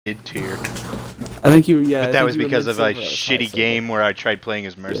Mid-tier. I think you, yeah. But that was because of a shitty game where I tried playing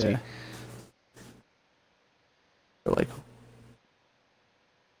as Mercy. Yeah. For like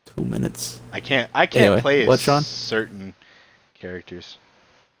 2 minutes. I can't Anyway, play what, as Sean? certain characters.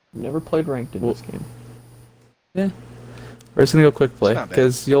 Never played ranked in this game. Yeah. We're just gonna go quick play not bad.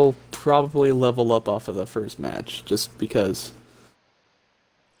 because you'll probably level up off of the first match just because.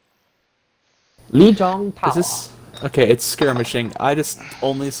 Lijiang Tower. Is this okay? It's skirmishing. I just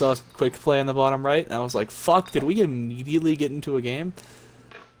only saw quick play on the bottom right, and I was like, "Fuck! Did we immediately get into a game?"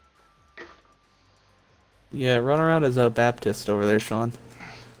 Yeah, run around as a Baptist over there, Sean.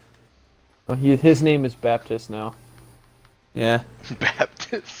 Oh, his name is Baptist now. Yeah,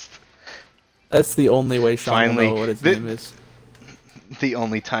 Baptist. that's the only way Sean Finally, will know what his name is. The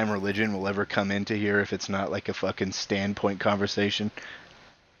only time religion will ever come into here if it's not like a fucking standpoint conversation.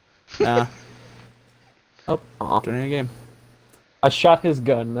 Nah. Oh, during a game. I shot his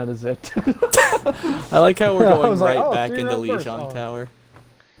gun, that is it. I like how we're I going was like, right oh, back three into round first. Lijiang Oh. Tower.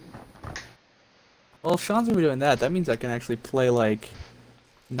 Well, if Sean's gonna be doing that, that means I can actually play like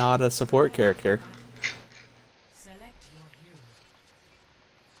not a support character.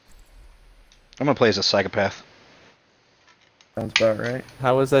 I'm gonna play as a psychopath. Sounds about right.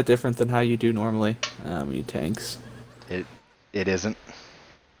 How is that different than how you do normally? You tanks. It isn't. I'm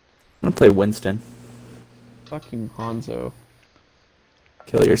gonna play Winston. Fucking Hanzo.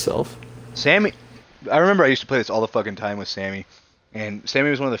 Kill yourself. Sammy, I remember I used to play this all the fucking time with Sammy, and Sammy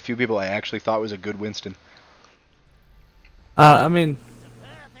was one of the few people I actually thought was a good Winston. I mean,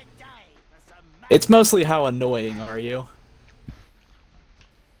 it's mostly how annoying are you.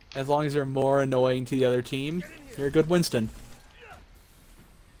 As long as you're more annoying to the other team, you're a good Winston.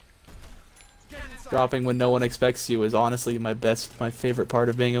 Dropping when no one expects you is honestly my favorite part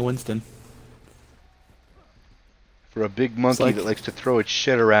of being a Winston. For a big monkey like- that likes to throw its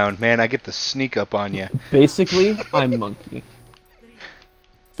shit around, man, I get to sneak up on you. Basically, I'm Monkey.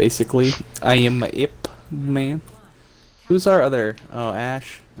 Basically, I am a Ip man. Who's our other? Oh,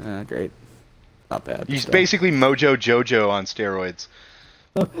 Ash. Great. Not bad. He's still. basically Mojo Jojo on steroids.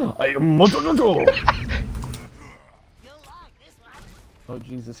 I am Mojo. Oh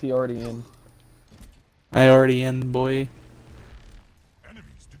Jesus, he already in. I already in, boy.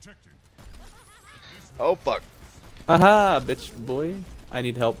 Oh fuck. Aha, bitch, boy. I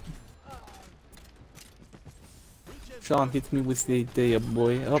need help. Sean, hit me with the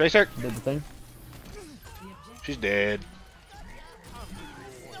boy. Oh, Tracer, Did the thing. she's dead.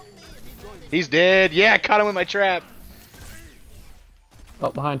 He's dead. Yeah, I caught him with my trap. Oh,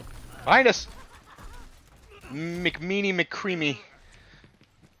 behind. Behind us. McMeany McCreamy.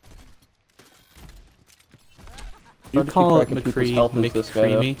 you Hard to call it keep track of people's McCree, health with this guy,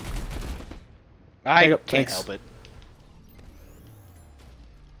 though. McCreamy. I There you go, can't thanks. help it.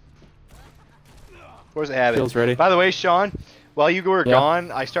 Where's Abbott? Feels ready. By the way, Sean, while you were Yeah. gone,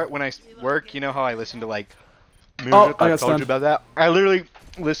 when I work, you know how I listen to like music? Oh, I got told stunned. you about that. I literally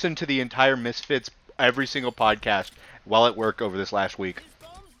listened to the entire Misfits, every single podcast, while at work over this last week.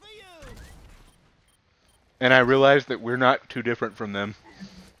 And I realized that we're not too different from them.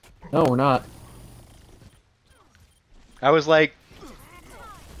 No, we're not. I was like,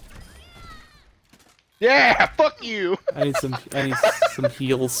 yeah, fuck you. I need some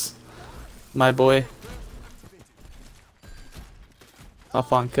heals, my boy.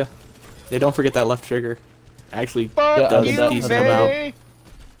 Afanka. Yeah, don't forget that left trigger. Actually, Fuck Yeah, does I you, did decent amount. Faye.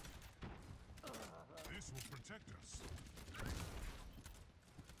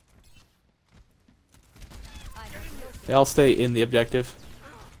 Yeah, I'll stay in the objective.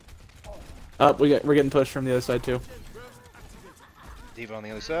 Up, we're getting pushed from the other side too. Diva on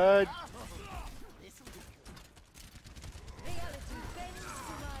the other side.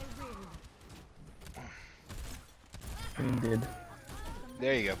 We did.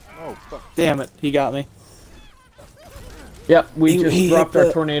 There you go. Oh, fuck. Damn it, he got me. Yep, we He just hit dropped our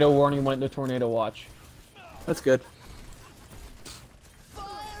the- tornado warning, went into tornado watch. That's good.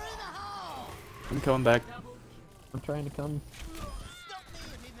 I'm coming back. I'm trying to come.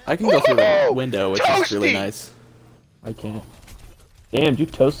 I can go through the Whoa! window, which is really Toasty! nice. I can't. Damn, you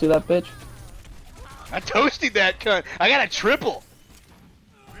toasted that bitch? I toasted that cunt. I got a triple.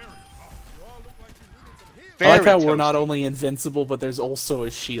 I like how Very we're not toasty. only invincible, but there's also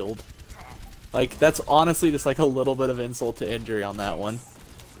a shield. Like, that's honestly just like a little bit of insult to injury on that one.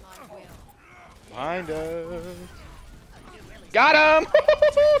 Behind us. Got him!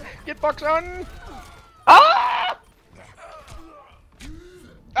 Get fucked, son! Ah!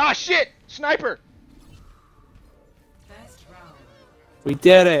 Ah, shit! Sniper! We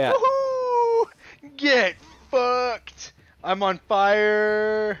did it! Woohoo! Get fucked! I'm on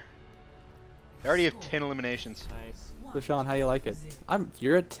fire. I already have 10 eliminations. Nice. So Sean, how you like it?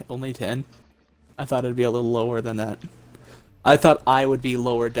 You're at only 10. I thought it'd be a little lower than that. I thought I would be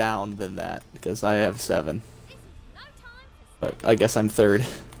lower down than that because I have 7. But I guess I'm 3rd.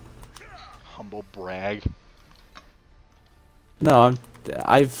 Humble brag. No,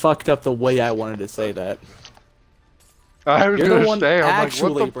 I fucked up the way I wanted to say that. I was You're the gonna one say, I'm like,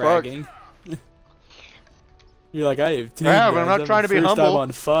 actually what the fuck? bragging. You're like, I have 10. Yeah, but I'm guys, not trying to be first humble. I'm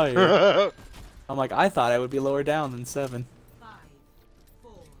on fire. I'm like, I thought I would be lower down than 7.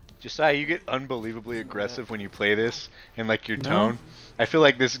 Josiah, you get unbelievably aggressive when you play this, and like your No. tone. I feel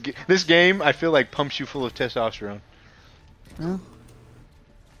like this game, I feel like pumps you full of testosterone. Well,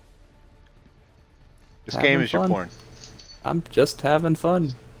 This Having game is your fun. porn. I'm just having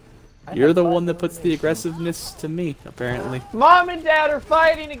fun. You're the one that puts the aggressiveness to me, apparently. Mom and Dad are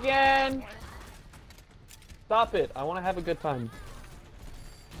fighting again! Stop it. I want to have a good time.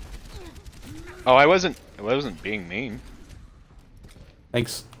 Oh, I wasn't being mean.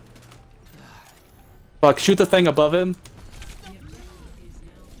 Thanks. Fuck, shoot the thing above him.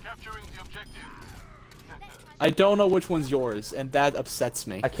 I don't know which one's yours, and that upsets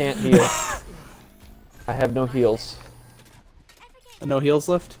me. I can't heal. I have no heals. No heals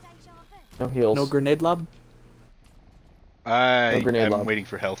left? No heals. No grenade lob? I'm grenade lob. waiting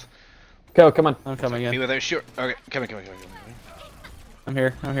for health. Go, come on. I'm coming Me in. with a sure. Okay, come on. I'm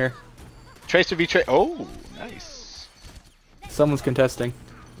here, I'm here. Tracer v Tracer. Oh, nice. Someone's contesting.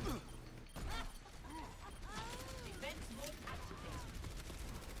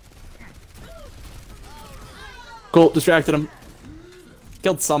 Cool, distracted him.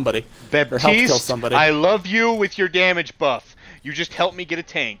 Killed somebody. Or helped kill Baptiste, somebody. I love you with your damage buff. You just helped me get a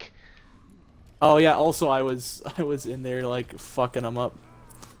tank. Oh yeah, also I was in there like fucking him up.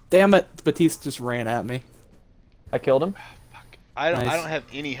 Damn it, Batiste just ran at me. I killed him. I Nice. don't have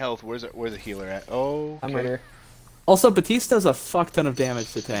any health. Where's the healer at? Oh, I'm right here. Also, Batiste does a fuck ton of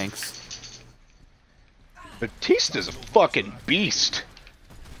damage to tanks. Batista's a fucking beast.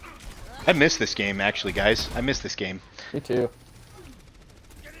 I miss this game, actually, guys. I miss this game. Me too.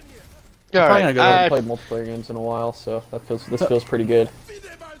 All probably right, gonna go I haven't played multiplayer games in a while, so this feels pretty good.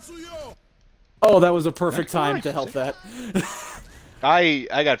 Oh, that was a perfect time to help that. I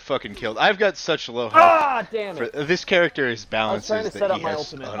got fucking killed. I've got such low health. Ah, damn it! This character is I was balanced. trying to that set up he my has,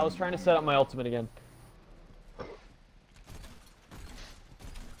 ultimate. I was trying to set up my ultimate again.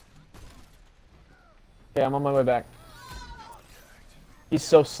 Okay, I'm on my way back. He's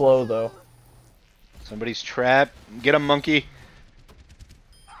so slow, though. Somebody's trapped. Get him, monkey.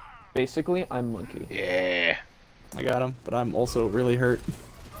 Basically, I'm Monkey. Yeah. I got him, but I'm also really hurt.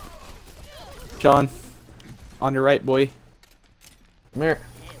 John, on your right, boy. Come here.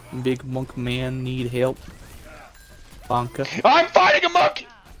 Big monk man need help. Bonka. I'm fighting a monkey.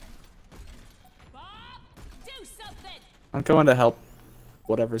 I'm going to help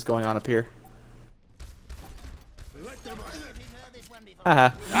whatever's going on up here. Haha.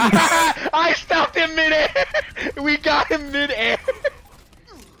 I stopped him midair. We got him midair.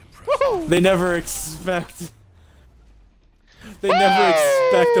 They never expect. They never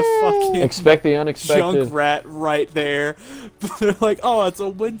expect a fucking Expect the unexpected. junk rat right there. They're like, oh, it's a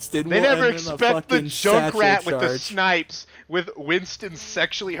Winston. They We'll never end in a expect the fucking junk rat satchel with the charge. snipes with Winston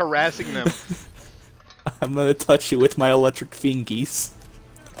sexually harassing them. I'm gonna touch you with my electric fingies.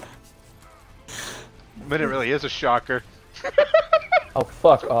 But it really is a shocker. Oh,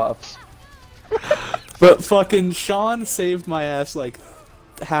 fuck off. But fucking Sean saved my ass like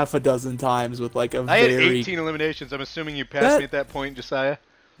half a dozen times with like a I had very. 18 eliminations. I'm assuming you passed me at that point, Josiah.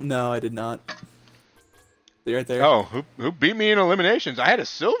 No, I did not. They're right there. Oh, who beat me in eliminations? I had a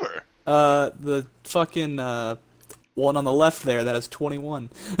silver. The fucking one on the left there that has 21.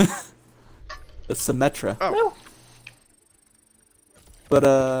 The Symmetra. Oh.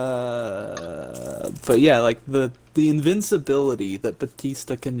 But yeah, like the invincibility that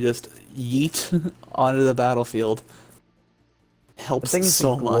Batista can just yeet onto the battlefield I helps think it's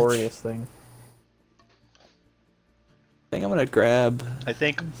so a much. glorious thing. I think I'm gonna grab. I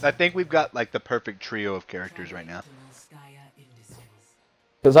think we've got like the perfect trio of characters right now.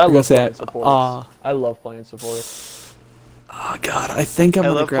 Because I gonna love say, playing support. I love playing support. Oh god, I think I'm I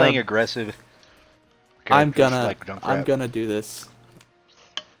gonna love grab. playing aggressive. I'm characters gonna. like Junkrat. I'm gonna do this.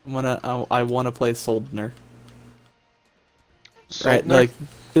 I wanna play Soldner. Right, Soldner? like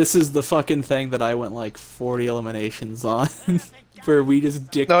this is the fucking thing that I went like 40 eliminations on, where we just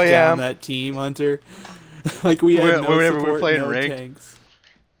dicked Oh, yeah. down that team, Hunter. Like we had no Whenever we were support, playing no ranked. tanks.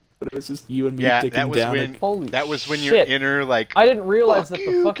 but it was just you and me Yeah, digging that was down. when Holy that was when shit. your inner like. I didn't realize Fuck that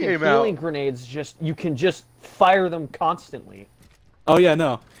the you fucking came healing out. grenades you can just fire them constantly. Oh yeah,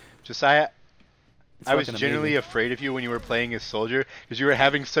 no. Josiah, It's I was fucking genuinely amazing. afraid of you when you were playing as soldier because you were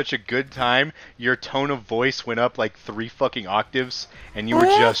having such a good time. Your tone of voice went up like 3 fucking octaves, and you were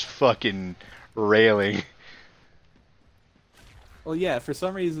just fucking railing. Well, yeah, for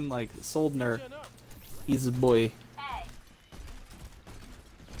some reason, like, Soldner, he's a boy.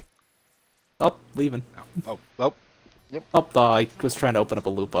 Oh, leaving. Oh, Oh, I was trying to open up a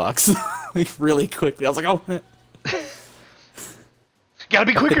loot box. Like, really quickly. I was like, oh. gotta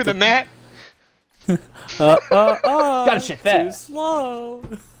be quicker than that. Gotta shit Too fast. slow.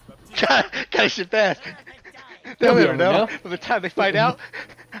 Gotta shit fast. They'll They'll never never know. know. By the time they find out,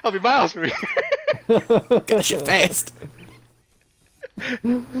 I'll be miles from here. Gotta shit fast.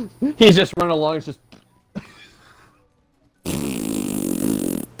 He's just running along. It's just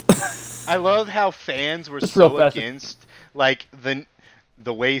I love how fans were Just real so fast. against like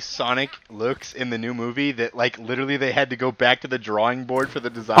the way Sonic looks in the new movie that like literally they had to go back to the drawing board for the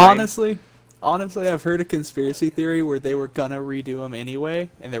design. Honestly, I've heard a conspiracy theory where they were gonna redo him anyway,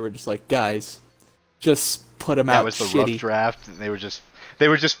 and they were just like, guys, just put him that out was the shitty. rough draft. And they were just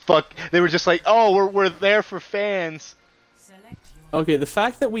like, oh, we're there for fans. Okay, the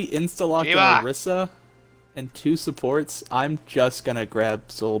fact that we insta-locked an Viva! Orisa and 2 supports, I'm just gonna grab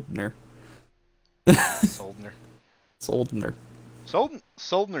Soldner. Soldner.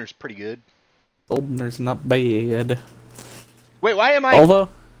 Soldner's pretty good. Soldner's not bad. Wait, why am I? Although,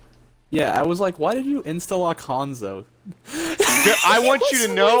 yeah, I was like, why did you insta-lock Hanzo? I want you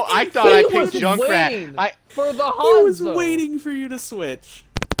to know. I thought I picked Junkrat. for the I was Hanzo. waiting for you to switch.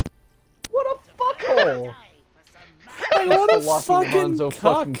 What a fuckhole! Like, what a Watching fucking Hanzo cuck.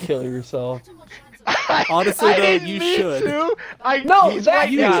 fucking kill yourself. Honestly, I though, didn't you mean should. to. No, he's that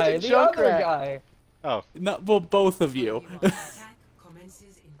right next guy, to the other Junkrat. guy. Oh, No, well, both of you.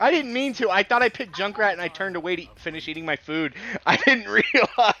 I didn't mean to. I thought I picked Junkrat and I turned away to finish eating my food. I didn't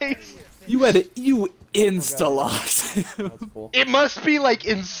realize. You insta-locked. That's cool. It must be like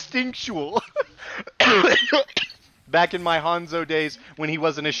instinctual. Back in my Hanzo days when he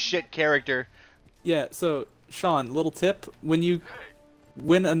wasn't a shit character. Yeah, so Sean, little tip: when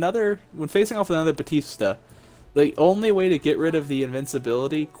facing off with another Batista, the only way to get rid of the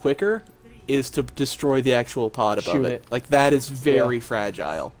invincibility quicker is to destroy the actual pod above Shoot it. it. Like that is very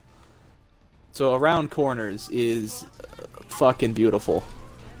fragile. So around corners is fucking beautiful.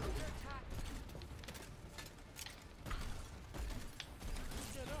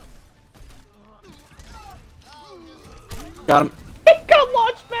 Got him. He got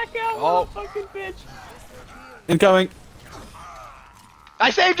launched back out, Oh. fucking bitch. Incoming. I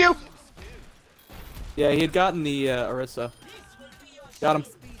saved you. Yeah, he had gotten the Orisa. Got him.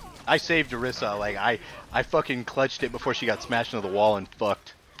 I saved Orisa. Like I fucking clutched it before she got smashed into the wall and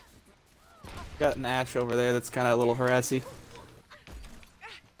fucked. Got an Ash over there that's kind of a little harassy.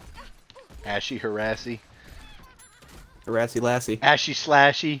 Ashy harassy. Harassy lassie. Ashy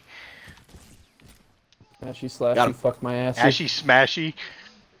slashy. Ashy slash, Got you him. fucked my ass. Ashy smashy.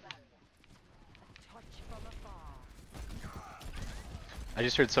 I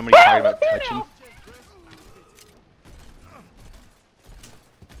just heard somebody talking about touching.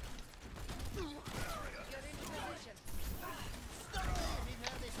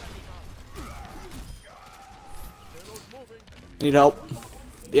 Need help.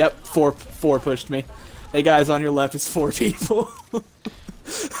 Yep, four pushed me. Hey guys, on your left is 4 people.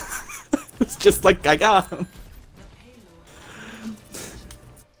 It's just like I got him.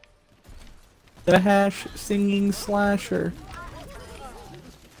 The hash singing slasher.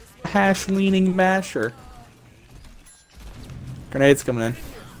 Hash leaning masher. Grenades coming in.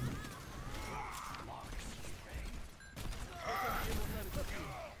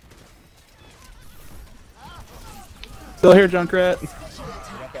 Still here, Junkrat.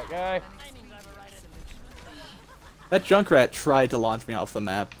 Got that guy. That Junkrat tried to launch me off the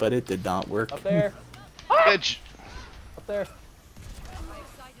map, but it did not work. Up there. Bitch. Up there.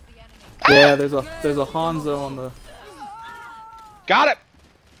 Yeah, there's a Hanzo on the. Got it.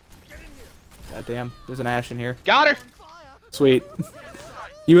 God damn, there's an Ash in here. Got her. Sweet.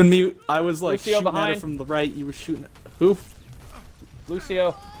 You and me, I was like Lucio shooting at behind. it from the right. You were shooting. Who?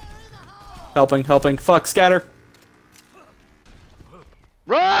 Lucio. Helping. Fuck, scatter.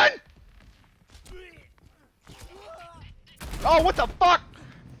 Run! Oh, what the fuck?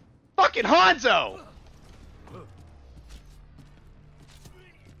 Fucking Hanzo!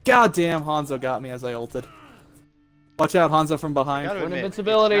 God damn, Hanzo got me as I ulted. Watch out, Hanzo from behind. Gotta We're in admit,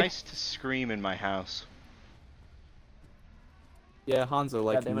 invincibility. It's nice to scream in my house. Yeah, Hanzo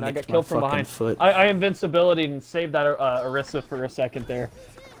like God damn it, I got nicked my killed from fucking behind. foot. I invincibility and saved that Orisa for a second there.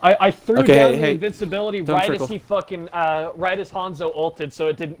 I threw Okay, down the hey, invincibility don't right trickle. as he fucking right as Hanzo ulted, so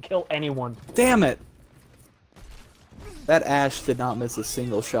it didn't kill anyone. Damn it! That Ashe did not miss a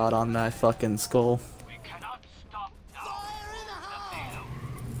single shot on my fucking skull.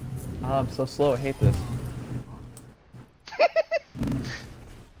 Oh, I'm so slow. I hate this.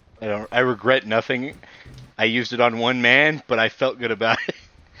 I regret nothing. I used it on one man, but I felt good about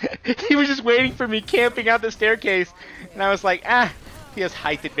it. He was just waiting for me camping out the staircase, and I was like, ah, he has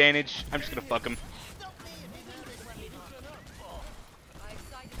height advantage. I'm just gonna fuck him.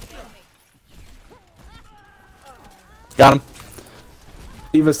 Got him.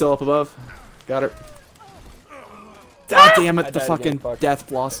 Eva's still up above. Got her. God damn it, the died fucking again, fuck. Death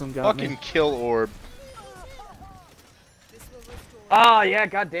Blossom got Fucking me. kill orb. Ah, yeah,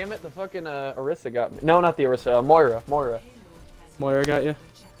 god damn it, the fucking Orisa got me. No, not the Orisa, Moira. Moira got you.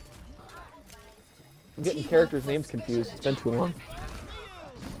 I'm getting characters' names confused. It's been too long.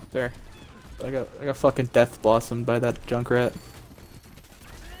 There. I got fucking Death Blossomed by that Junkrat.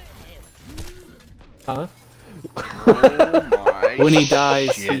 Huh? Oh my When he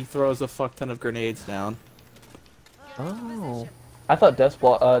dies, shit. he throws a fuck ton of grenades down. Oh. I thought Death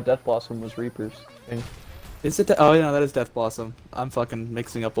Blossom was Reaper's thing. Is it? Oh, yeah, that is Death Blossom. I'm fucking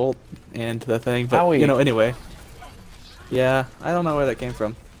mixing up ult and the thing, but Owie. you know, anyway. Yeah, I don't know where that came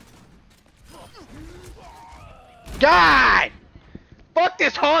from. God! Fuck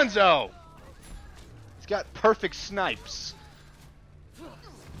this Hanzo! He's got perfect snipes.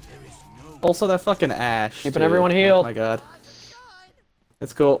 Also, that fucking Ashe. Keeping too. everyone Oh healed. my god.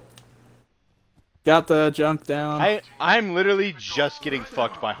 It's cool. Got the junk down. I'm literally just getting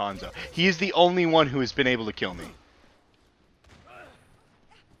fucked by Hanzo. He's the only one who has been able to kill me.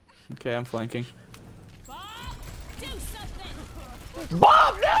 Okay, I'm flanking.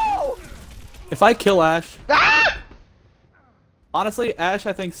 Bob, no! If I kill Ashe, Ah! honestly, Ashe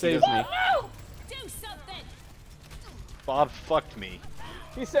I think saves me. Bob fucked me.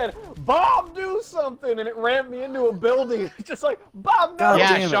 He said, Bob, do something, and it rammed me into a building. Just like, Bob, no! God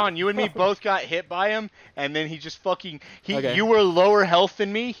Yeah, damn it. Sean, you and me both got hit by him, and then he just fucking... Okay. You were lower health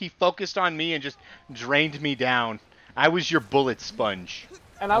than me, he focused on me and just drained me down. I was your bullet sponge.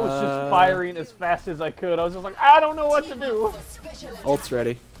 And I was just firing as fast as I could. I was just like, I don't know what to do. Ult's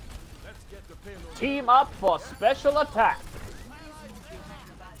ready. Team up for special attack.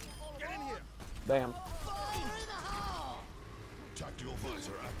 Damn.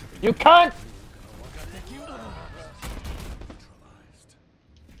 You cunt!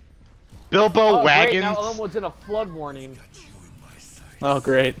 Bilbo Oh, great, Wagons. now Elmwood's in a flood warning. Oh,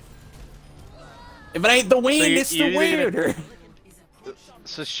 great. If it ain't the wind, you- it's the you're either weirder.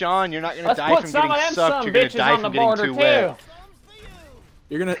 So Sean, you're not gonna Let's die put from some of getting them sucked, some you're gonna bitches die on the from getting border too too. wet.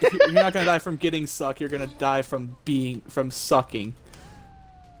 You're not gonna die from getting sucked. You're gonna die from sucking.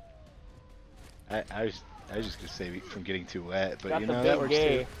 I was just gonna say from getting too wet, but Got you the know that big works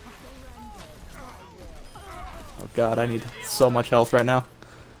gay. too. Oh god, I need so much health right now.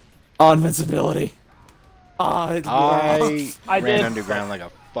 Oh, invincibility. Oh, it's I I ran did. underground like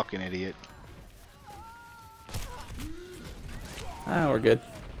a fucking idiot. Ah, we're good.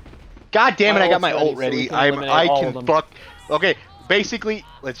 God damn it! My I got ult's my ready, ult so ready. we can I eliminate all of can them. fuck. Okay, basically,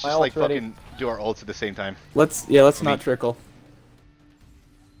 let's My just like ult's ready. fucking do our ults at the same time. Let's not trickle.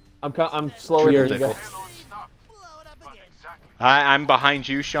 I'm slower Cheers. than you guys. I'm behind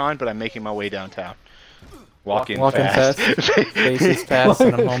you, Sean, but I'm making my way downtown. Walking Walking fast. Faces pass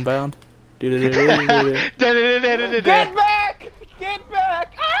and I'm homebound. Do-do-do-do-do-do. Get back! Get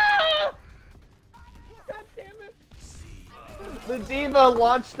back! Ah! God damn it. The diva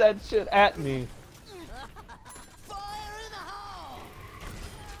launched that shit at me.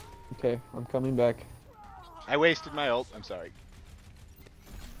 Okay, I'm coming back. I wasted my ult. I'm sorry.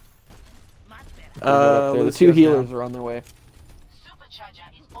 The Lucia's two down. healers are on their way.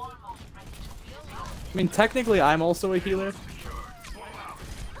 I mean, technically, I'm also a healer.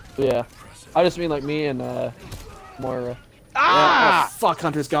 Yeah. I just mean like me and Moira. Ah! Oh, fuck,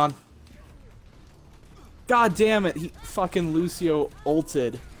 Hunter's gone. God damn it, he fucking Lucio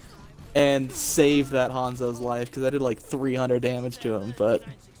ulted and saved that Hanzo's life because I did like 300 damage to him, but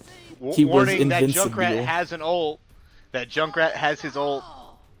he was Warning, that invincible. Junkrat has an ult. That Junkrat has his ult.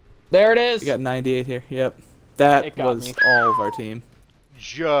 There it is! We got 98 here, yep. That It got was me. all of our team.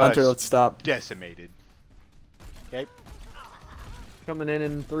 Hunter, Just let's stop. decimated. Okay. Coming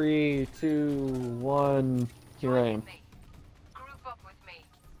in 3, 2, 1. Here I am. Group up with me.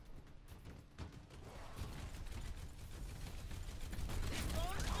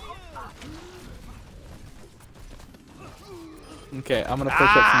 Okay, I'm gonna push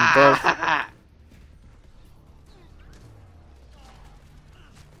up from above.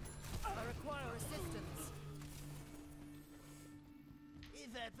 I require assistance.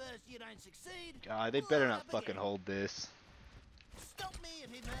 If at first you don't succeed, God, they better not fucking hold this. stop me if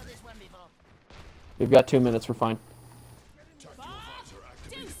you've heard this one before. We've got 2 minutes. We're fine.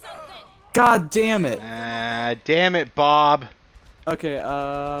 Do something. God damn it. Ah, damn it, Bob. Okay,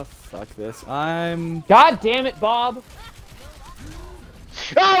 fuck this. I'm God damn it, Bob!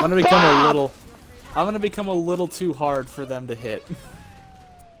 Oh, gonna become Bob! a little. I'm gonna become a little too hard for them to hit.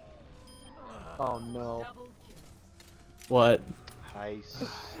 Oh no! What? Nice.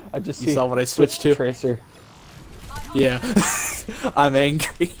 I just You saw what I switched to? Tracer. Yeah. I'm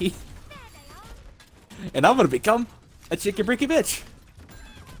angry. And I'm gonna become a chicken bricky bitch.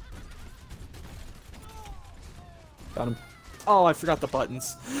 Got him. Oh, I forgot the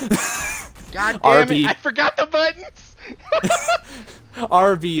buttons. God damn RB. it, I forgot the buttons!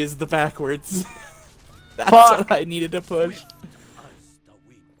 RB is the backwards. That's Fuck. what I needed to push.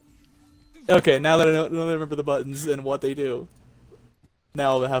 Okay, now that I remember the buttons and what they do.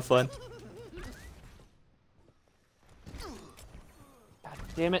 Now I'll have fun. God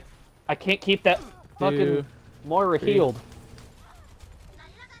damn it! I can't keep that fucking Two, Moira three. healed.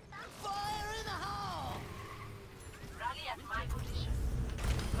 Fire in the hole! Rally at my position.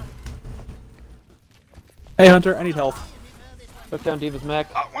 Hey Hunter, I need help. Took down Diva's mech.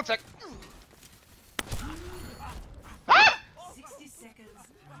 Oh, 1 sec. 60 seconds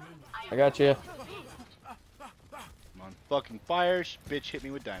remaining. I got you. I'm on fucking fire. Bitch hit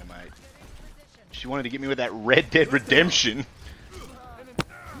me with dynamite. She wanted to get me with that Red Dead Redemption.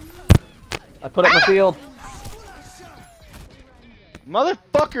 I put up my field.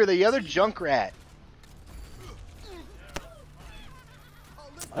 Motherfucker, the other Junkrat.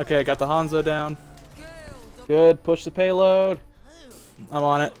 Okay, I got the Hanzo down. Good. Push the payload. I'm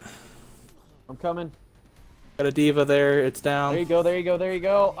on it. I'm coming. Got a Diva there, it's There you down. go. There you go. There you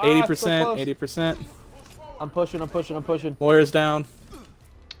go. Ah, 80%, so close. 80%. I'm pushing. I'm pushing. I'm pushing. Warrior's down.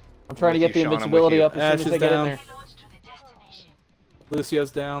 I'm trying to with get you, the Sean, I'm with invincibility you. up as soon Ash as is I get in down. there. Launch to the destination.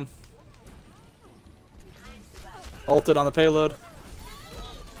 Lucio's down. Ulted on the payload.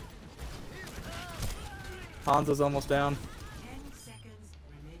 Hanzo's almost down. 10 seconds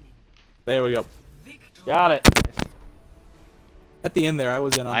remaining. There we go. Got it. At the end there, I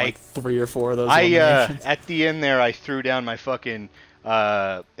was in on like 3 or 4 of those. I eliminations. at the end there, I threw down my fucking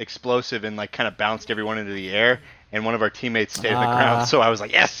explosive and like kind of bounced everyone into the air, and one of our teammates stayed on the Ah. ground. So I was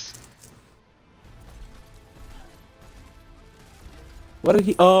like, yes. What did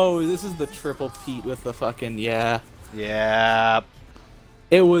he? Oh, this is the triple Pete with the fucking Yeah.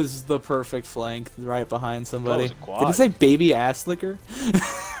 It was the perfect flank right behind somebody. was a quad. Did he say baby ass licker?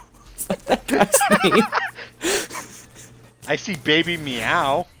 Is that that guy's name? I see Baby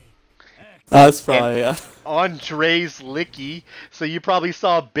Meow. That's probably Andre's Licky. So you probably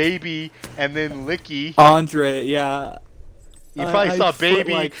saw Baby and then Licky. Andre. Yeah. You probably I saw put,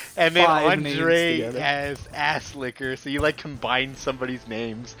 Baby like, and then 5 names Andre together. as Ass Licker. So you like combined somebody's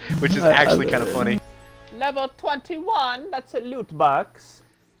names, which is actually kind of funny. Level 21. That's a loot box.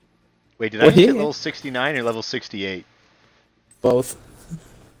 Wait, did I Well, just hit yeah. level 69 or level 68? Both.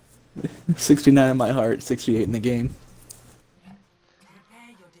 69 in my heart, 68 in the game. Prepare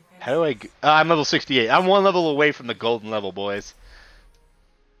your defense. How do I? I'm level 68. I'm 1 level away from the golden level, boys.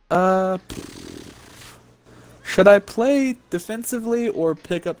 Should I play defensively or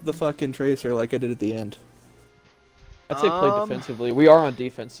pick up the fucking tracer like I did at the end? I'd say play defensively. We are on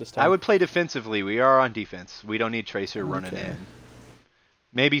defense this time. I would play defensively. We are on defense. We don't need Tracer running Okay. in.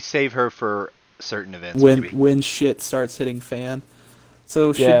 Maybe save her for certain events. When maybe. when shit starts hitting fan.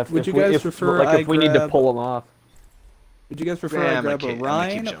 So should, Yeah. would you we- guys prefer like if we need to pull them off? Would you guys prefer Yeah, I I'm gonna grab a keep- I'm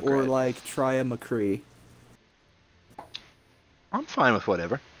gonna keep Rhine or Junkrat. like try a McCree? I'm fine with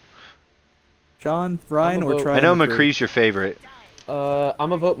whatever. John, Rhine I'm or about- try I know a McCree? McCree's your favorite.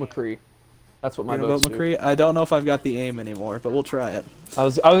 I'm a vote McCree. That's what my You're gonna vote's vote McCree? I don't know if I've got the aim anymore, but we'll try it. I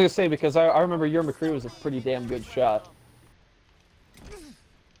was gonna say because I remember your McCree was a pretty damn good shot.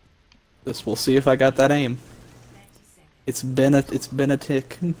 This we'll see if I got that aim. 30 seconds. It's been a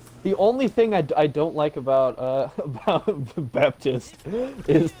tick. The only thing I don't like about about Baptist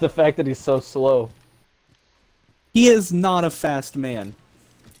is the fact that he's so slow. He is not a fast man.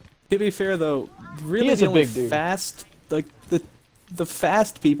 To be fair though, really is the a only big dude. fast like the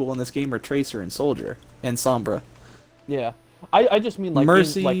fast people in this game are Tracer and Soldier and Sombra. Yeah, I just mean like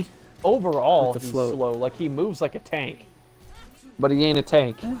Mercy like overall with the he's float. slow. Like he moves like a tank, but he ain't a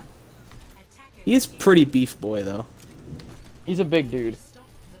tank. Attackers, He is pretty beef boy though. He's a big dude. stop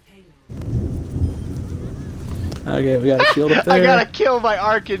the payload. Okay, we got a shield up there. I gotta kill my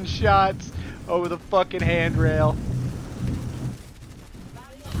Arcan shots over the fucking handrail.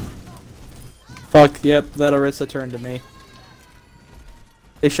 Fuck, yep, that Orisa turned to me.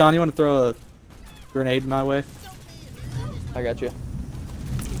 Hey Sean, you wanna throw a grenade my way? I got you.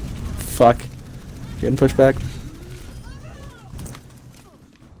 Fuck. Getting pushed back.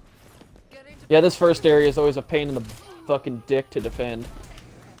 Yeah, this first area is always a pain in the fucking dick to defend.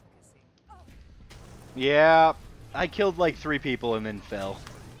 Yeah, I killed like 3 people and then fell.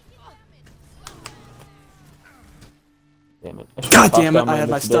 Damn it. God damn it, I had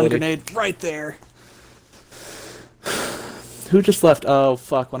my stun grenade right there. Who just left? Oh,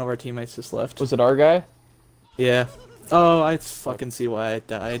 fuck, one of our teammates just left. Was it our guy? Yeah. Oh, I fucking see why I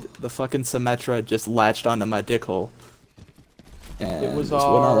died. The fucking Symmetra just latched onto my dick hole. And It was just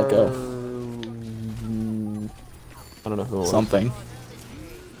would not our... let go. I don't know who it was. Something.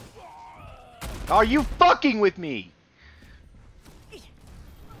 Are you fucking with me?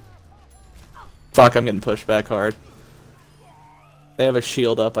 Fuck, I'm getting pushed back hard. They have a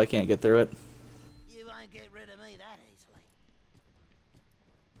shield up, I can't get through it. You won't get rid of me that easily.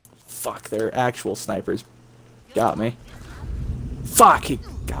 Fuck, their actual snipers got me. Fuck, he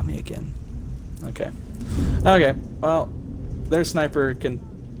got me again. Okay. Okay, well, their sniper can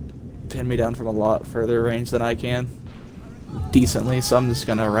pin me down from a lot further range than I can. Decently, so I'm just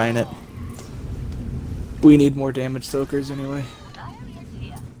gonna Rhine it. We need more damage soakers anyway.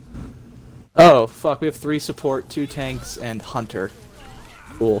 Oh, fuck, we have 3 support, 2 tanks, and Hunter.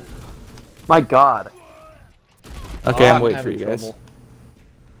 Cool. My god. Okay, Oh, I'm waiting for having you guys. trouble.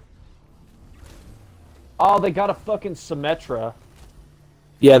 Oh, they got a fucking Symmetra.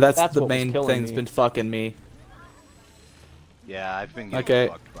 Yeah, that's That's the what was main killing thing that's me. been fucking me. Yeah, I've been getting Okay.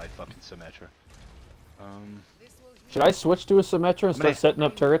 fucked by fucking Symmetra. Should I switch to a Symmetra and start gonna- setting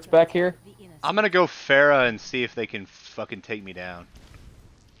up turrets back here? I'm gonna go Pharah and see if they can fucking take me down.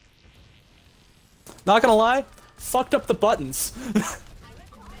 Not gonna lie, fucked up the buttons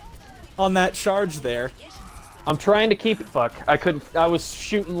on that charge there. I'm trying to keep it. Fuck. I couldn't. I was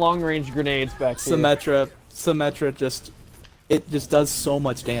shooting long range grenades back here. Symmetra just does so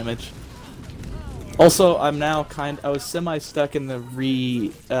much damage. Also, I'm now I was semi-stuck in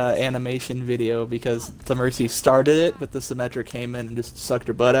the animation video because the Mercy started it, but the Symmetra came in and just sucked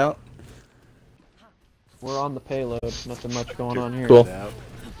her butt out. We're on the payload. Nothing much going on here. Cool. Out.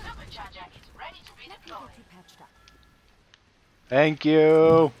 Thank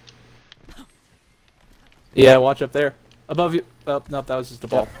you. Yeah, watch up there. Above you. Oh, nope, that was just a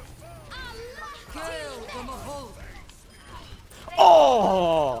ball.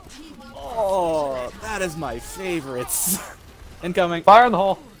 Oh! Oh, that is my favorites. Incoming. Fire in the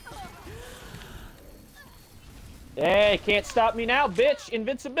hole. Hey, can't stop me now, bitch.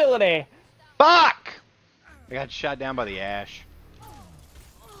 Invincibility. Fuck! I got shot down by the Ash.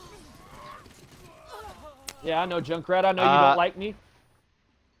 Yeah, I know, Junkrat. I know you don't like me.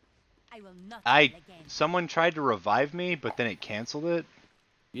 Someone tried to revive me, but then it canceled it.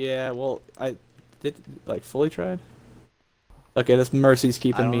 Yeah, well, I did, like, fully tried. Okay, this Mercy's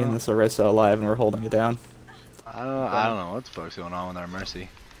keeping me and this Orisa alive, and we're holding it down. I don't know what the fuck's going on with our Mercy.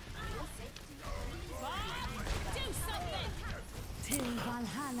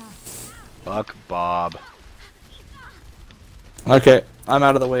 Fuck Bob. Okay, I'm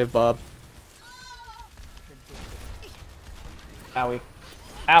out of the way of Bob. Owie.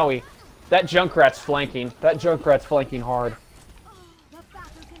 Owie. That Junkrat's flanking. That Junkrat's flanking hard.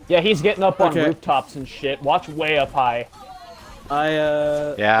 Yeah, he's getting up on Okay. rooftops and shit. Watch way up high.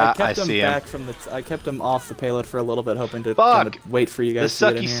 Yeah, I kept I him see him. back from the. I kept him off the payload for a little bit, hoping to Fuck! kind of wait for you The guys to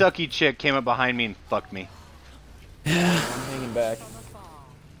get in sucky here. sucky chick came up behind me and fucked me. I'm hanging back.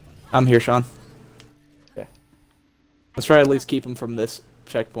 I'm here, Sean. Okay. Let's try to at least keep him from this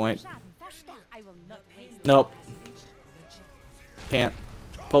checkpoint. Nope. Can't.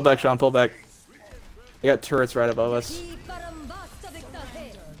 Pull back, Sean. Pull back. They got turrets right above us.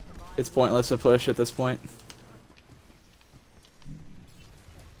 It's pointless to push at this point.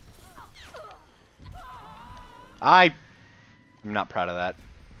 I'm not proud of that.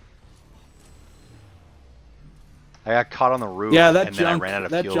 I got caught on the roof, Yeah, that and then I ran out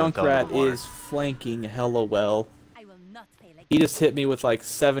of that fuel and fell into the Junkrat water. is flanking hella well. He just hit me with like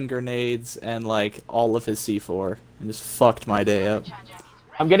 7 grenades and like all of his C4 and just fucked my day up.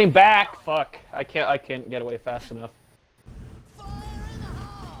 I'm getting back. Fuck. I can't get away fast enough.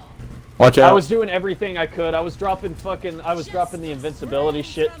 Watch out. I was doing everything I could. I was dropping the invincibility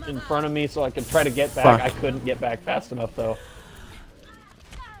shit in front of me so I could try to get back. Fuck. I couldn't get back fast enough though.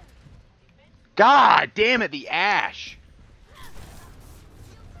 God damn it, the Ash!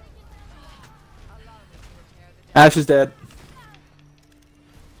 Ash is dead.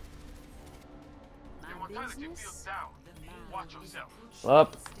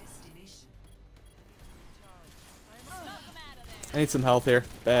 Up. I need some health here.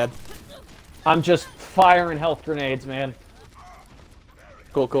 Bad. I'm just firing health grenades, man.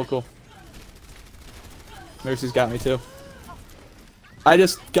 Cool, cool, cool. Mercy's got me too. I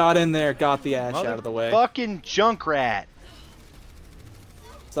just got in there, got the Ash out of the way. Fucking Junkrat.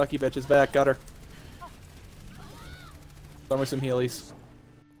 Sucky bitch is back, got her. Throw me some healies.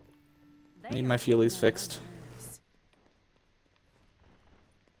 I need my feelies fixed.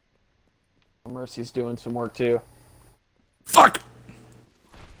 Mercy's doing some work too. Fuck!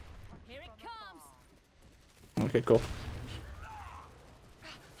 Here it comes. Okay, cool.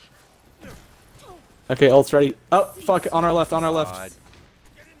 Okay, ult's ready. Oh, fuck, on our left, on our left. God.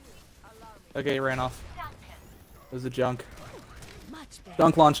 Okay, he ran off. It was a junk.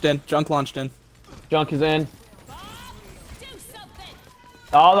 Junk launched in, junk launched in. Junk is in. Do something.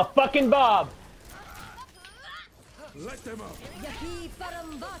 Oh, the fucking Bob!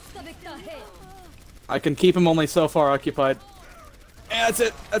 I can keep him only so far occupied. Yeah,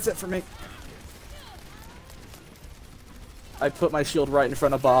 that's it for me. I put my shield right in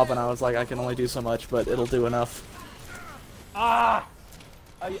front of Bob and I was like, I can only do so much, but it'll do enough. Ah!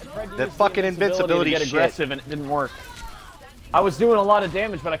 I tried to That use fucking the invincibility to get shit. aggressive and it didn't work. I was doing a lot of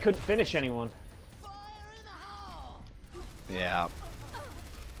damage, but I couldn't finish anyone. Yeah.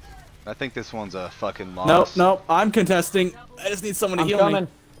 I think this one's a fucking loss. Nope, nope, I'm contesting. I just need someone to I'm heal coming. me.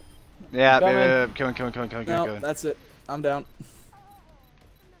 Yeah, Coming. coming. No, that's it. I'm down.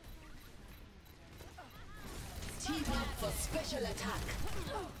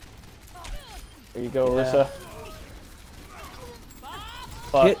 There you go, Yeah. Alyssa.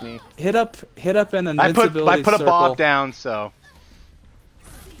 Fuck me. Hit up an I invincibility put a circle. Bob down, so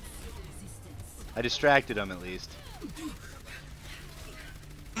I distracted him at least.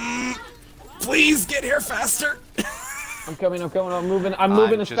 Please get here faster. I'm coming, I'm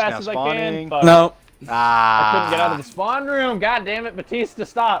moving as just fast now as I spawning. can. But No, I couldn't get out of the spawn room. God damn it, Batista,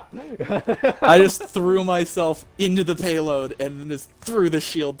 stop. I just threw myself into the payload and then just threw the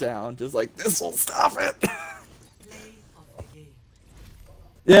shield down. Just like, this will stop it.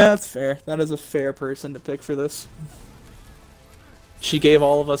 Yeah, that's fair. That is a fair person to pick for this. She gave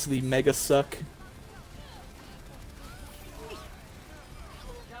all of us the mega suck.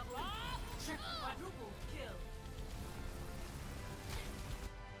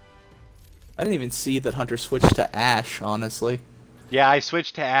 I didn't even see that Hunter switched to Ash, honestly. Yeah, I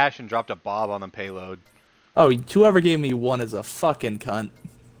switched to Ash and dropped a Bob on the payload. Oh, whoever gave me one is a fucking cunt.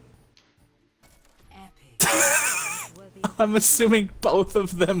 I'm assuming both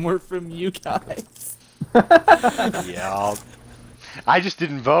of them were from you guys. Yeah. I just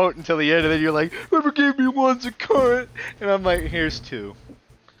didn't vote until the end, and then you're like, whoever gave me one's a cunt. And I'm like, here's two.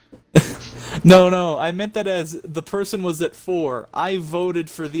 No, I meant that as the person was at 4. I voted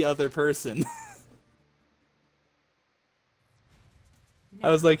for the other person. I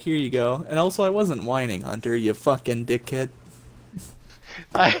was like, here you go. And also, I wasn't whining, Hunter, you fucking dickhead.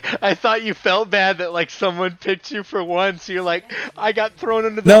 I thought you felt bad that like someone picked you for one, so you're like, I got thrown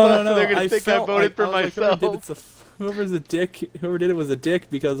under the bus, so they're gonna think I voted for myself. Whoever did it was a dick,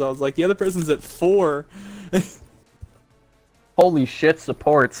 because I was like, the other person's at 4. Holy shit,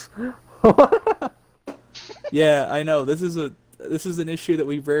 supports. Yeah, I know. This is an issue that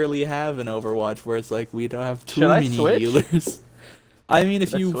we rarely have in Overwatch, where it's like we don't have too Should I many switch? healers. I mean, if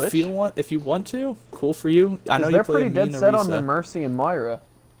Should I you switch? if you want to, cool for you. I know you They're play a pretty dead mean set on Orisa. the Mercy and Moira.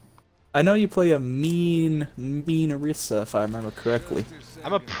 I know you play a mean Orisa, if I remember correctly.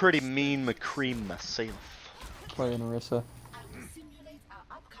 I'm a pretty mean McCree myself. Playing Orisa. Simulate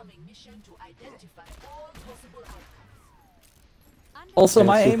our upcoming mission to identify all possible outcomes. Also, Yeah,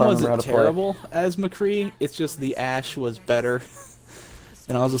 my see if aim I remember how wasn't to play. terrible as McCree. It's just the Ash was better,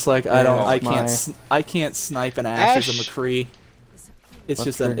 and I was just like, Yeah, I can't snipe an Ash as a Ash- McCree. It's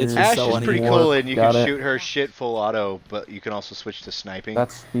Let's just it's figure- just Ash so is pretty uneven. cool, and you Got can it. shoot her shit full auto, but you can also switch to sniping.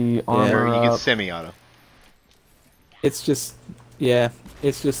 That's the or armor you can up. semi-auto. It's just, yeah,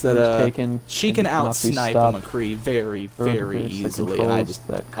 it's just that Who's taken she can and cannot be out-snipe a stopped. McCree very, Very very basic easily, and controls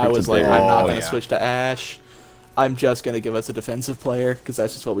that I was creates a like, barrier. I'm not Oh, gonna yeah. switch to Ash. I'm just gonna give us a defensive player, because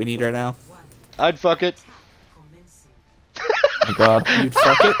that's just what we need right now. I'd fuck it. Oh my god. You'd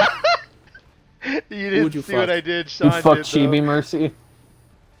fuck it? You didn't would you see what fuck? I did, You Sean fuck did, Chibi though. Mercy.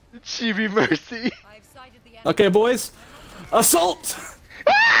 Chibi Mercy. I've sighted the enemy. Okay, boys, assault! Smoke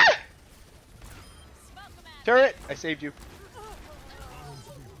 'em out. Turret! I saved you.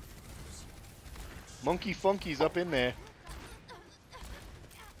 Monkey Funky's up in there.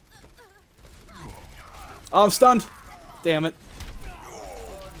 Oh, I'm stunned. Damn it.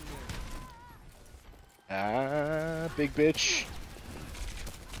 Big bitch.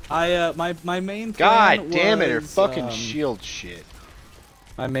 My main plan God damn it, her was, fucking shield shit.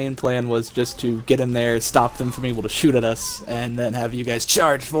 My main plan was just to get in there, stop them from able to shoot at us, and then have you guys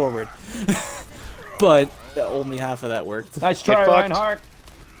charge forward. But only half of that worked. Nice try, fucked. Reinhardt.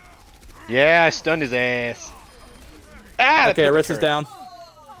 Yeah, I stunned his ass. Ah, Okay, that Arissa's hurt. down.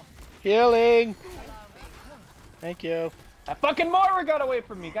 Healing. Thank you. That fucking Moira got away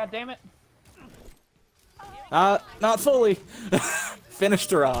from me. God damn it. Not fully.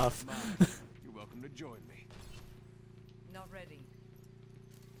 Finished her off. You're welcome to join me. Not ready.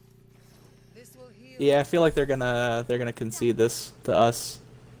 This will heal. Yeah, I feel like they're gonna concede this to us.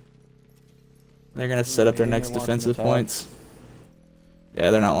 They're gonna set up their Yeah, next launching defensive attack. points. Yeah,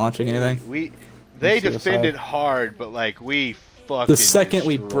 they're not launching anything. They Suicide. defended hard, but like we fucking. The second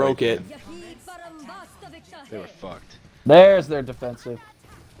we destroyed broke it, them. They were fucked. There's their defensive.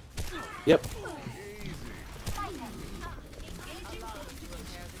 yep.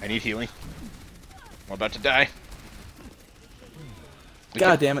 I need healing. I'm about to die.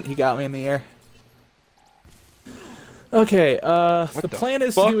 God damn it, he got me in the air. Okay, the the plan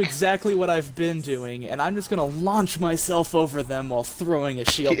is to do fuck? exactly what I've been doing, and I'm just gonna launch myself over them while throwing a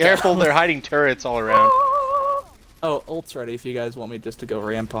shield Careful, down. they're hiding turrets all around. Oh, ult's ready if you guys want me just to go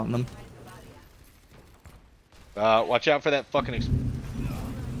ramp on them. Watch out for that fucking.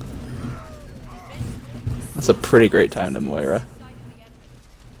 That's a pretty great time to Moira.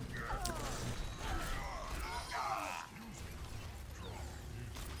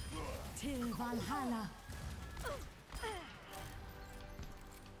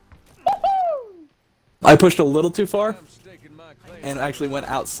 I pushed a little too far I'm staking my claim. and actually went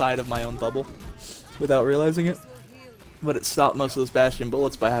outside of my own bubble without realizing it. But it stopped most of those Bastion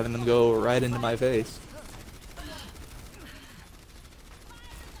bullets by having them go right into my face.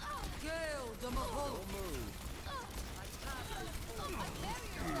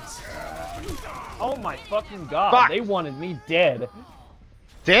 Oh my fucking god. Fuck. They wanted me dead.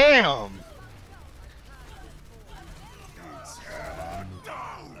 Damn!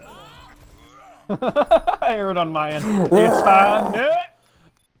 I heard on my end. It's time.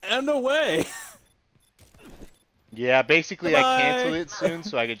 And away! Yeah, basically I canceled it soon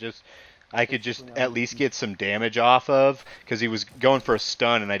so I could just at least get some damage off of, because he was going for a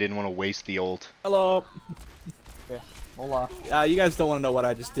stun and I didn't want to waste the ult. Hello. Hola. You guys don't want to know what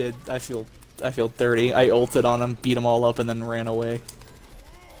I just did. I feel dirty. I ulted on them, beat them all up, and then ran away.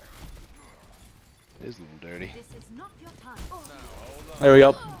 It is a little dirty. There we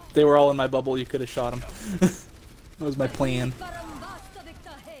go. They were all in my bubble. You could have shot them. That was my plan.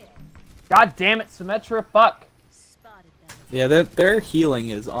 God damn it, Symmetra, fuck. Yeah, their healing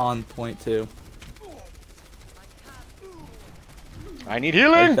is on point too. I need Like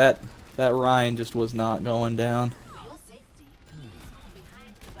healing! that Ryan just was not going down.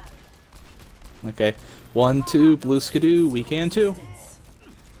 Okay, 1, 2, blue skidoo, we can too.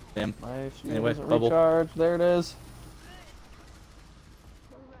 Damn. My shield Anyway, isn't bubble. recharged. There it is.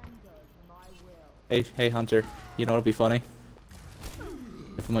 Hey Hunter, you know what'll be funny?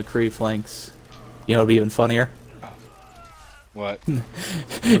 If McCree flanks, you know what'll be even funnier? What?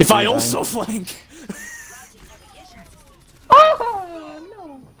 If I also flank!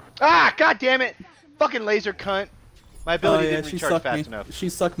 Ah, god damn it! Fucking laser cunt! My ability didn't she recharge sucked fast me. enough. She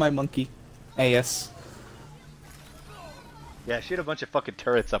sucked my monkey. AS. Yeah, she had a bunch of fucking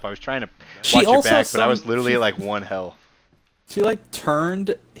turrets up. I was trying to She watch your also back, but I was some- literally she- like 1 health. She like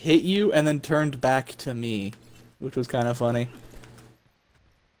turned, hit you, and then turned back to me, which was kind of funny.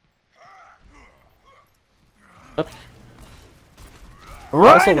 Up. I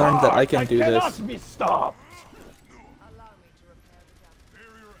also learned that I can do this. cannot be stopped.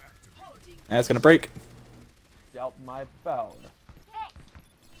 And it's gonna break. Out my bound.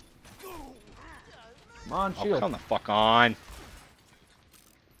 Come on, Oh, shield. come the fuck on.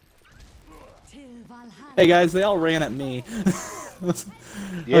 Hey guys, they all ran at me.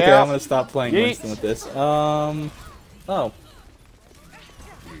 Yeah. Okay, I'm gonna stop playing Yeet. Winston with this. Oh.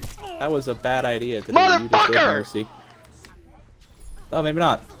 That was a bad idea. To do. You just did Motherfucker! Mercy. Oh, maybe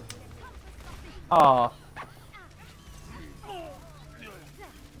not. Aw.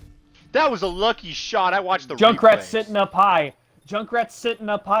 That was a lucky shot. I watched the replay. Junkrat's sitting up high. Junkrat's sitting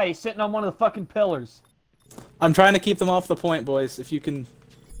up high. He's sitting on one of the fucking pillars. I'm trying to keep them off the point, boys. If you can.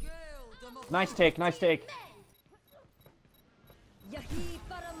 Nice take, nice take.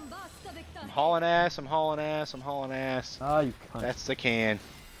 I'm hauling ass, I'm hauling ass, I'm hauling ass. Ah, you cunt. That's the can.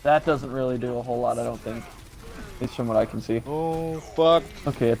 That doesn't really do a whole lot, I don't think. At least from what I can see. Oh, fuck.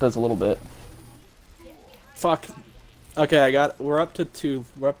 Okay, it does a little bit. Fuck. Okay, we're up to two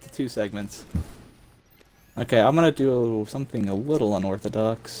segments. Okay, I'm gonna do something a little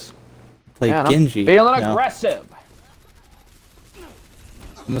unorthodox. Play Man, I'm Genji. feeling No, aggressive.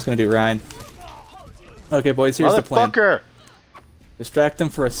 I'm just gonna do Ryan. Okay, boys, here's the plan. Motherfucker! Distract them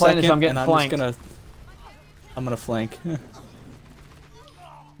for a Plan second, is I'm getting and I'm flanked. I'm gonna flank. I'm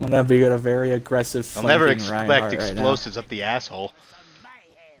gonna be a very aggressive I'll flanking never expect Reinhardt right now. explosives up the asshole.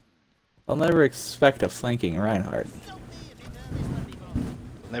 I'll never expect a flanking Reinhardt.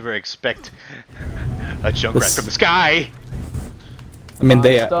 Never expect a Junkrat from the sky! I mean,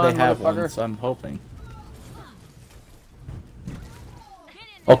 they Stun, have one, motherfucker. so I'm hoping.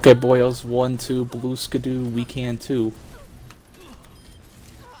 Okay, boyos, 1, 2, blue skidoo, we can too.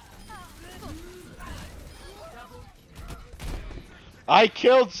 I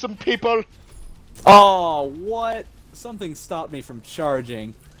killed some people! Oh, what? Something stopped me from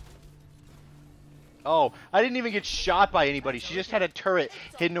charging. Oh, I didn't even get shot by anybody. She just had a turret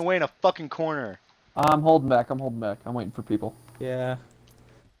hidden away in a fucking corner. I'm holding back. I'm waiting for people. Yeah.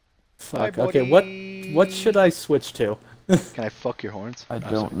 Bye, Fuck. Okay, what should I switch to? Can I fuck your horns? I Oh,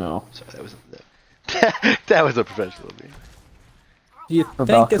 don't sorry. know. Sorry, that was that was a professional of me. Do you Or think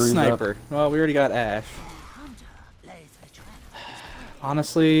a Valkyrie's up. sniper? Well, we already got Ash.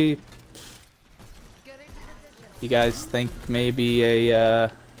 Honestly, you guys think maybe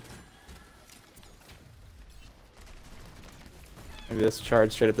maybe this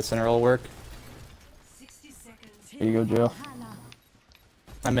charge straight up the center will work? Here you go, Joe.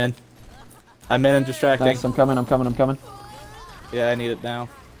 I'm in and distracting. Nice. I'm coming. Yeah, I need it now.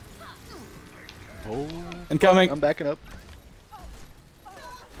 Oh, Incoming. I'm backing up.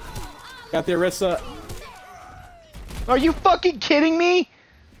 Got the Orisa. Are you fucking kidding me?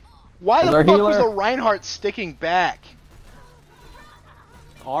 Why the Our fuck was healer. the Reinhardt sticking back?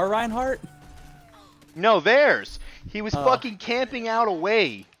 Our Reinhardt? No, theirs. He was Oh. fucking camping out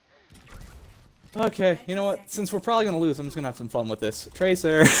away. Okay, you know what? Since we're probably gonna lose, I'm just gonna have some fun with this.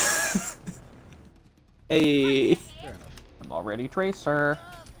 Tracer. Hey. I'm already Tracer.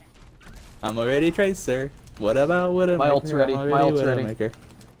 I'm already Tracer. What about Widowmaker? My ult's ready, I'm my already ult's ready. Widowmaker.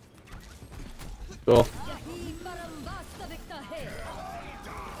 Cool.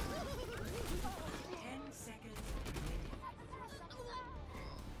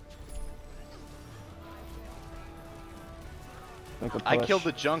 Make a I push. killed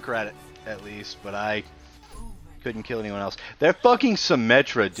the Junkrat at least, but I couldn't kill anyone else. They're fucking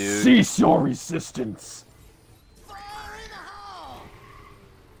Symmetra, dude. Cease your resistance.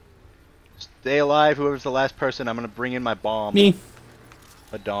 Stay alive, whoever's the last person. I'm gonna bring in my bomb. Me.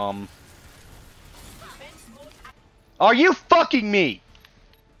 A dom. Are you fucking me?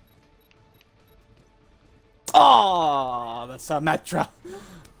 Oh, that's Symmetra.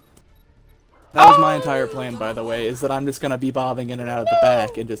 That was my entire plan, by the way, is that I'm just gonna be bobbing in and out of the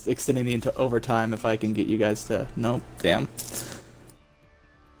back and just extending the into overtime if I can get you guys to. Nope, damn.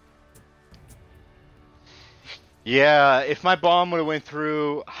 Yeah, if my bomb would have went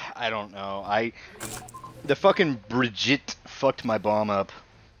through, I don't know. The fucking Brigitte fucked my bomb up.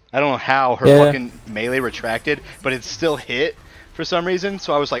 I don't know how her Yeah. fucking melee retracted, but it still hit for some reason.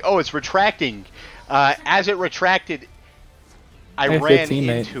 So I was like, oh, it's retracting. As it retracted, I Hey, ran 15,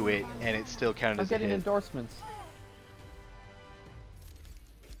 mate. into it, and it still counted I'm as a getting hit. endorsements.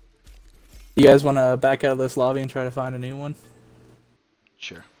 You guys want to back out of this lobby and try to find a new one?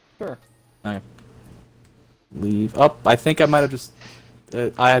 Sure. Sure. Okay. Leave. Oh, I think I might have just.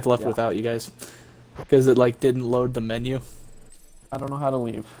 I had left Yeah. without you guys because it like didn't load the menu. I don't know how to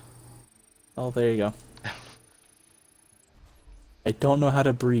leave. Oh, there you go. I don't know how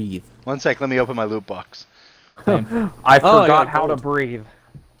to breathe. One sec, let me open my loot box. Same. I Oh, I forgot got how to gold. breathe.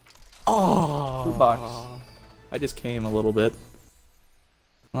 Oh, Loot box. I just came a little bit.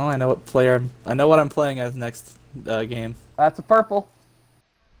 Well, I know what player. I know what I'm playing as next game. That's a purple.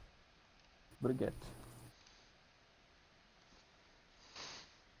 What a get.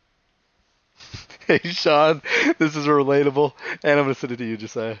 Hey, Sean, this is relatable, and I'm gonna send it to you,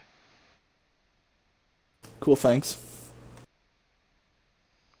 Josiah. Cool, thanks.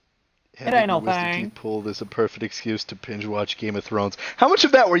 Having ain't no Wisdom thing. Teeth pulled is a perfect excuse to binge watch Game of Thrones. How much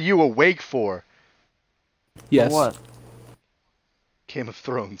of that were you awake for? Yes. What? Game of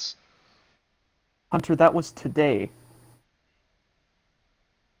Thrones. Hunter, that was today.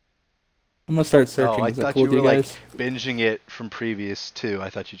 I'm gonna start searching. Oh, I Is that thought cool you with were like guys? binging it from previous too. I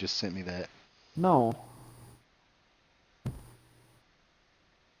thought you just sent me that. No. You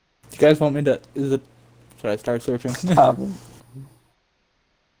guys want me to? Is it? Should I start searching? I'm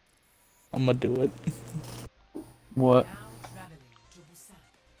gonna do it. What?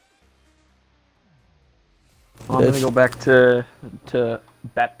 I'm gonna go back to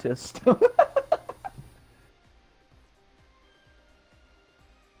Baptist.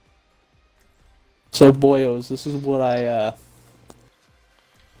 So boyos, this is what I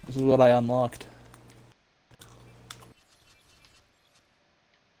unlocked.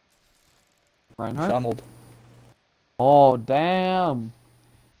 Reinhardt? Donald. Oh damn!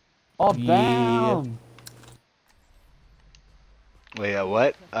 Oh Yeah. damn! Wait,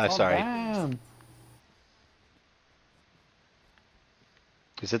 what? Oh, Sorry. Damn.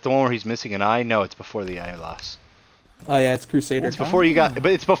 Is it the one where he's missing an eye? No, it's before the eye loss. Oh yeah, it's Crusader. It's before you got,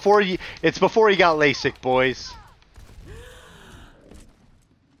 but it's before you got LASIK, boys.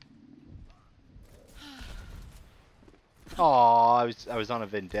 Oh, I was on a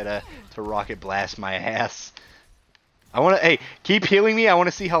vendetta to rocket blast my ass. Hey, keep healing me. I want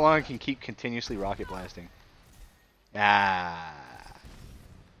to see how long I can keep continuously rocket blasting. Ah.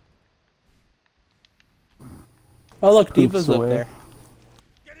 Oh look, Diva's Oops, up away. there.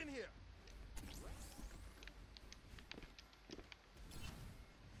 Get in here.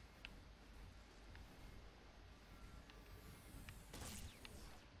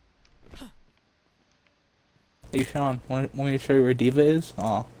 Hey Sean, want me to show you where Diva is?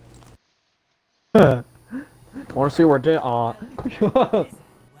 Aw. Wanna see where they are? I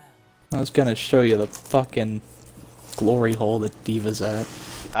was gonna show you the fucking glory hole that Diva's at.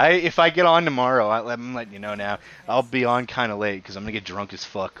 If I get on tomorrow, I'm letting you know now. I'll be on kind of late because I'm gonna get drunk as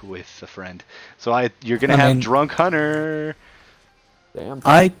fuck with a friend. So you're gonna have Drunk Hunter. Damn.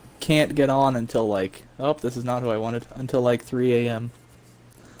 I can't get on until like, oh, this is not who I wanted, until like 3 a.m.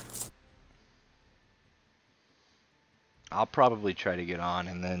 I'll probably try to get on,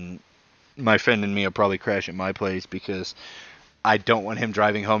 and then my friend and me will probably crash at my place because I don't want him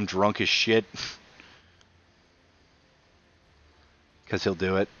driving home drunk as shit. Because he'll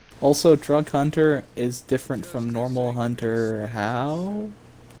do it. Also, Drunk Hunter is different from normal Hunter. How?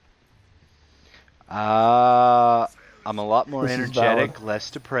 I'm a lot more This is energetic, valid.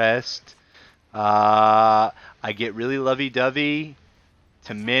 less depressed. I get really lovey-dovey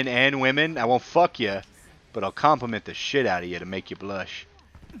to men and women. I won't fuck you, but I'll compliment the shit out of you to make you blush.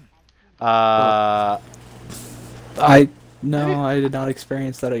 No, I did not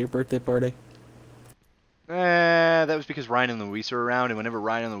experience that at your birthday party. That was because Ryan and Luis are around, and whenever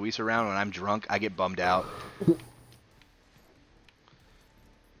Ryan and Luis are around, when I'm drunk, I get bummed out.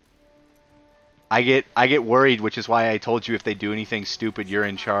 I get worried, which is why I told you if they do anything stupid, you're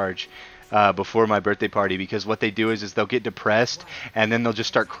in charge before my birthday party, because what they do is they'll get depressed, and then they'll just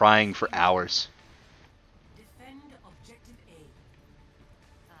start crying for hours. Defend objective A.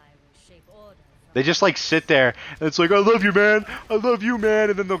 I will shape order. They just like sit there, and it's like, I love you, man,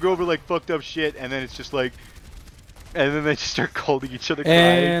 and then they'll go over like fucked up shit, and then it's just like, and then they just start holding each other crying.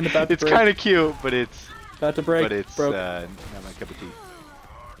 And about to It's break. kind of cute, but it's About to break. Broke. not my cup of tea.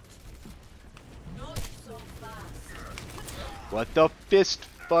 What the fist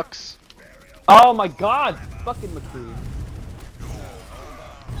fucks? Oh my god! Fucking McCree.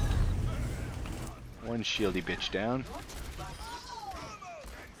 One shieldy bitch down.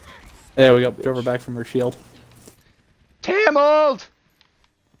 There we go. Drove her back from her shield. Tamold!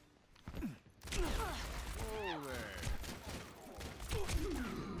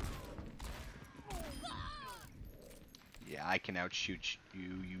 Yeah, I can outshoot you,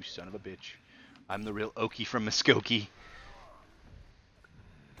 you son of a bitch. I'm the real Okie from Muskogee.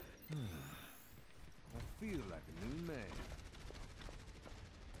 I feel like a new man.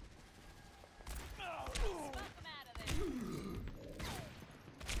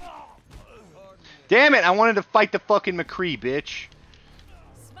 Damn it! I wanted to fight the fucking McCree, bitch.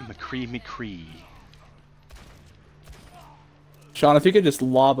 McCree. Sean, if you could just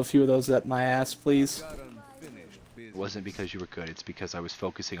lob a few of those at my ass, please. Got unfinished business. It wasn't because you were good, it's because I was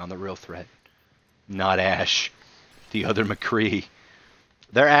focusing on the real threat. Not Ash. The other McCree.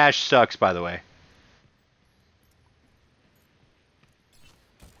 Their Ash sucks, by the way.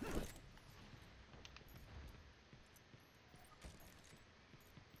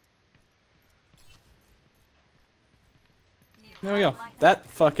 There we go. That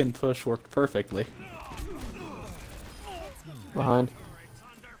fucking push worked perfectly. Behind.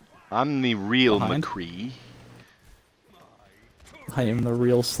 I'm the real Behind? McCree. I am the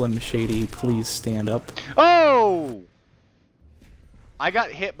real Slim Shady. Please stand up. Oh! I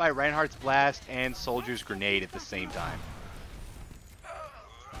got hit by Reinhardt's Blast and Soldier's Grenade at the same time.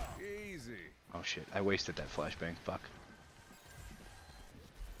 Easy. Oh shit, I wasted that flashbang. Fuck.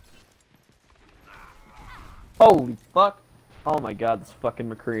 Holy fuck! Oh my god, this fucking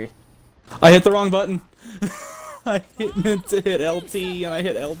McCree. I hit the wrong button. I meant to hit LT and I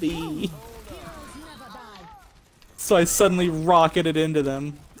hit LB. So I suddenly rocketed into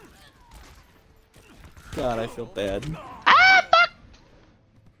them. God, I feel bad. Ah, fuck!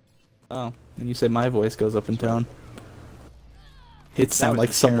 Oh, and you say my voice goes up in tone. It sounds was like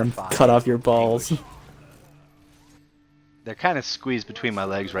a someone terrifying cut off your balls. anguish. They're kind of squeezed between my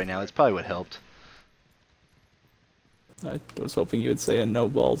legs right now. That's probably what helped. I was hoping you would say a no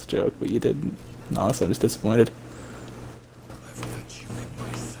balls joke, but you didn't. Honestly, I was disappointed.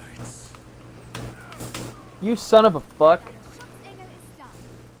 You son of a fuck.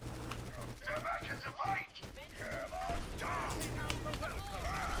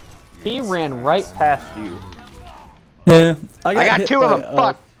 He ran right past you. Yeah, I got hit two of by, them.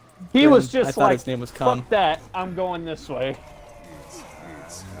 Fuck. He Grim. was I just thought like, his name was Khan. fuck that, I'm going this way.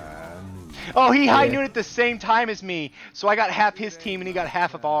 Oh, he high Yeah. noon at the same time as me, so I got half his team and he got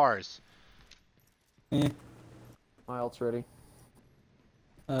half of ours. Eh. My ult's ready.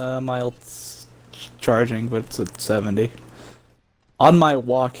 My ult's charging, but it's at 70. On my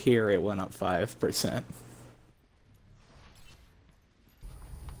walk here, it went up 5%.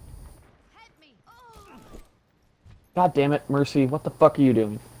 God damn it, Mercy, what the fuck are you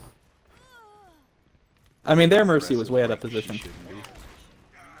doing? I mean, their Mercy was way out of position.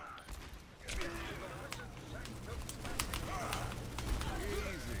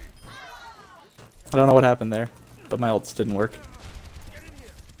 I don't know what happened there, but my ults didn't work.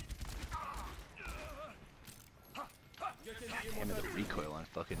 Damn it, the recoil on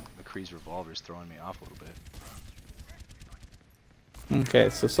fucking McCree's revolver is throwing me off a little bit. Okay,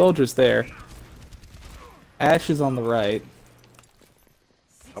 so Soldier's there. Ash is on the right.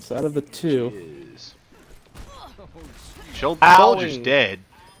 So out of the two... Is... Soldier's Owie. dead.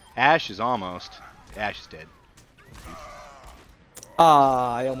 Ash is almost. Ash is dead.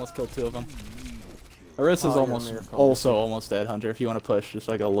 Ah, I almost killed two of them. Arissa's Oh, you're a almost miracle. also almost dead, Hunter, if you want to push just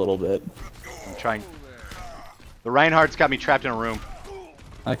like a little bit. I'm trying. The Reinhardt's got me trapped in a room.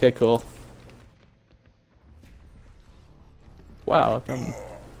 Okay, cool. Wow, I'm...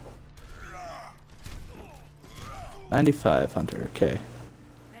 95, Hunter, okay.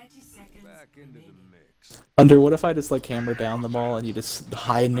 Back into the mix. Hunter, what if I just like hammer down them all and you just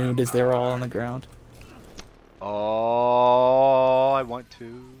high nooned as they're all on the ground? Oh, I want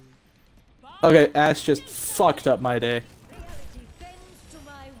to. Okay, Ash just fucked up my day.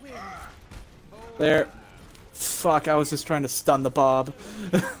 There. Fuck, I was just trying to stun the Bob.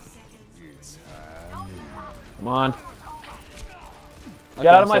 Come on. I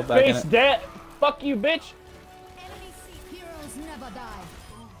Get out of my myself back in face, it. Dad! Fuck you, bitch! Heroes never die.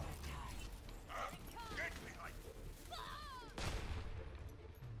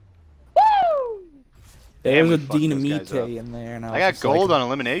 There's a we fucked those guys up. Dynamite in there, and I got gold on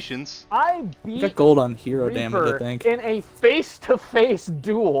eliminations. I I beat got gold on hero damage, I Reaper think. in a face-to-face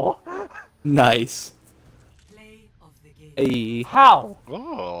duel. Nice. Play of the game. Hey, How?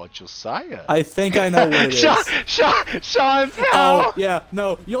 Oh, Josiah. I think I know what it Sean, is. Sean's Oh, hell. yeah,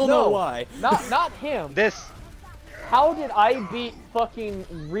 no, you'll know why. Not him. This. How did I beat fucking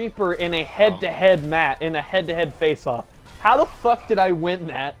Reaper in a head-to-head head-to-head face-off? How the fuck did I win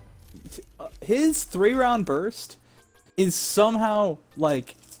that? His 3-round burst is somehow,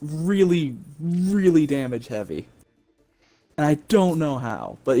 like, really, really damage heavy. And I don't know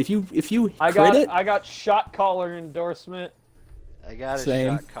how, but if you I crit it, got shot caller endorsement. I got a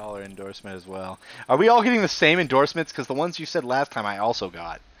Same. shot collar endorsement as well. Are we all getting the same endorsements? Because the ones you said last time I also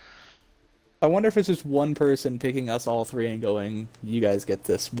got. I wonder if it's just one person picking us all three and going, you guys get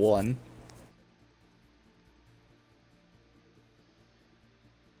this one.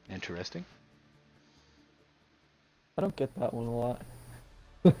 Interesting. I don't get that one a lot.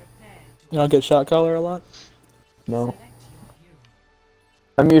 You don't get shot caller a lot? No.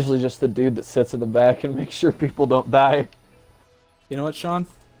 I'm usually just the dude that sits in the back and makes sure people don't die. You know what, Sean?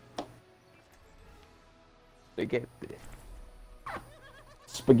 Spaghetti.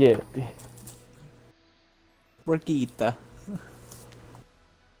 Spaghetti. Brigitte.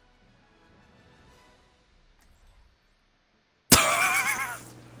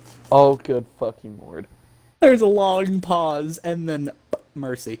 Oh, good fucking lord. There's a long pause and then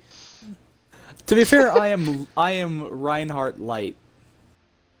mercy. To be fair, I am Reinhardt light.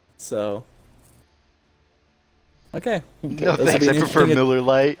 So okay. No This will thanks, be I an prefer interesting- Miller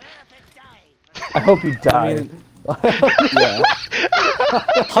Lite. I hope you die. I mean, yeah.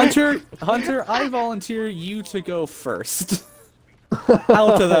 Hunter, I volunteer you to go first.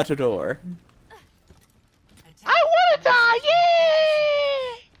 Out to that door. I wanna die,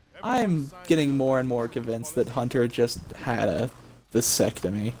 yeah! I'm getting more and more convinced that Hunter just had a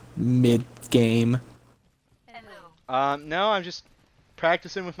vasectomy mid-game. No, I'm just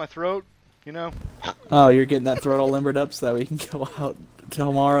practicing with my throat. You know? Oh, you're getting that throat all limbered up so that we can go out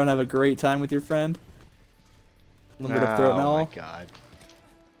tomorrow and have a great time with your friend? Limbered up throat and Oh my all? god.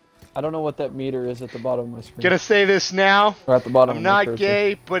 I don't know what that meter is at the bottom of my screen. Gonna say this now. Or at the bottom I'm of my not cursor.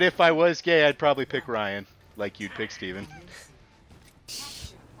 gay, but if I was gay, I'd probably pick Ryan. Like you'd pick Steven.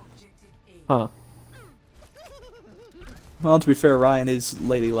 Huh. Well, to be fair, Ryan is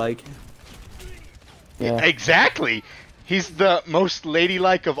ladylike. Yeah. Exactly! He's the most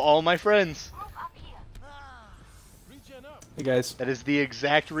ladylike of all my friends. Hey guys. That is the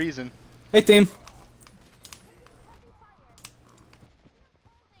exact reason. Hey team.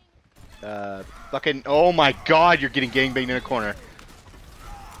 Fucking, oh my god, you're getting gangbanged in a corner.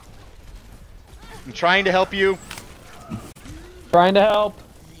 I'm trying to help you. Trying to help.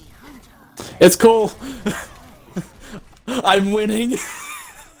 It's cool. I'm winning.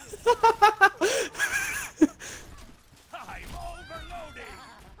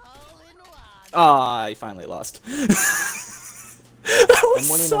 Ah, I finally lost. That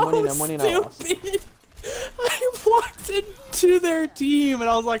was I'm winning, I lost. stupid. I walked into their team and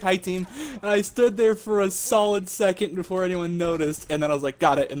I was like, "Hi team," and I stood there for a solid second before anyone noticed, and then I was like,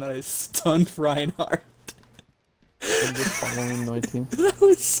 "Got it," and then I stunned Reinhardt. I'm just following my team. That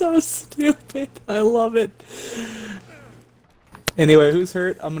was so stupid. I love it. Anyway, who's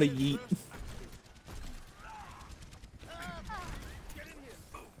hurt? I'm gonna yeet.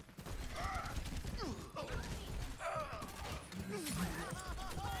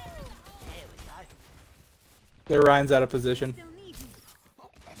 There, Ryan's out of position.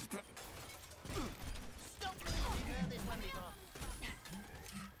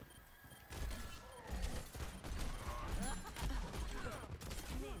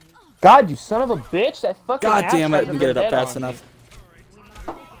 God, you son of a bitch! That fucking God ass damn it! I has didn't get it been up dead fast on me. enough.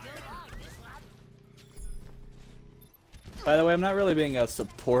 By the way, I'm not really being a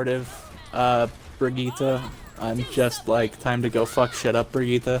supportive, Brigitte. I'm just like, time to go fuck shit up,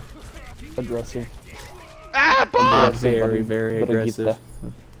 Brigitte. Aggressive. Ah, Bob! Very, very aggressive.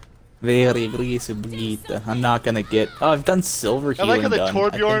 Very aggressive, Brigitte. I'm not gonna get. Oh, I've done silver I healing like how the done. I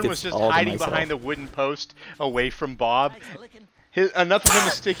Torbjorn think was it's just all to hiding myself. behind the wooden post away from Bob. Enough of him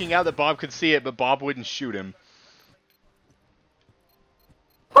was sticking out that Bob could see it, but Bob wouldn't shoot him.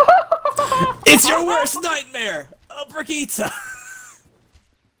 It's your worst nightmare! Oh, Brigitte!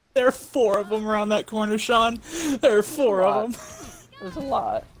 There are 4 of them around that corner, Sean. There are 4 of them. There's a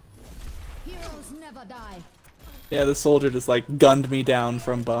lot. Heroes never die. Yeah, the soldier just like gunned me down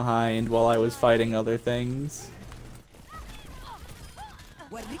from behind while I was fighting other things.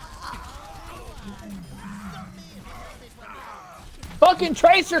 Fucking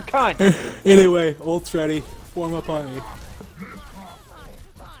Tracer cunt! Anyway, ult's ready. Form up on me.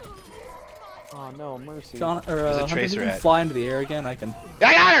 Oh no, mercy. Sean, or There's a Hunter, Tracer you can at. fly into the air again. I can.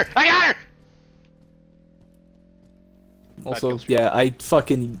 I got her! I got her! Also, kill streak. yeah, I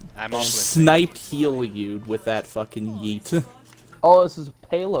fucking I'm also sniped heal you with that fucking yeet. Oh, this is a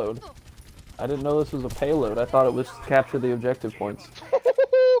payload. I didn't know this was a payload. I thought it was to capture the objective points.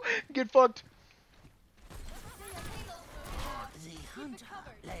 Get fucked. The hunter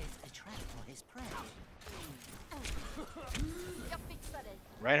lays a trap for his prey.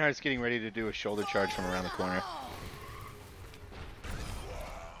 Reinhardt's getting ready to do a shoulder charge from around the corner.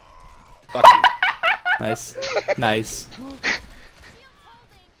 Fuck you. Nice, nice.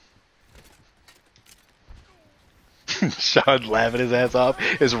 Sean laughing his ass off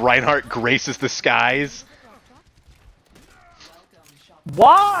as Reinhardt graces the skies.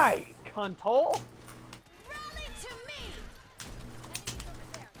 Why, cunthole? Rally to me.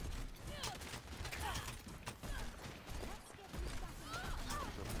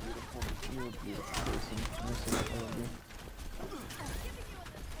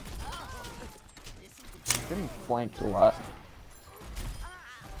 Getting flanked a lot.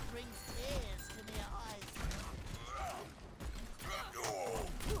 Brings tears to their eyes.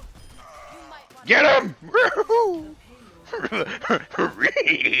 Get him!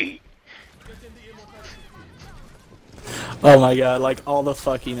 Oh my god, like all the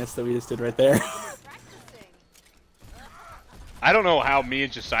fuckiness that we just did right there. I don't know how me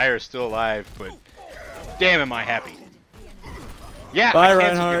and Josiah are still alive, but damn am I happy. Yeah, Bye, I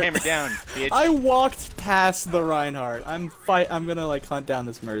canceled your Reinhardt. hammer down, bitch. I walked past the Reinhardt. I'm gonna like hunt down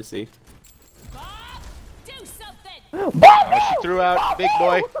this Mercy. Do something. Oh, she threw out big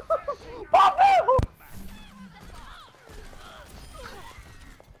boy.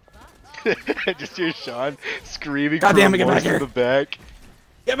 I just hear Sean screaming God for damn it, get remorse back in here. the back.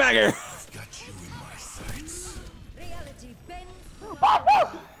 Get back here! Got you in my sights. Reality bends. Fire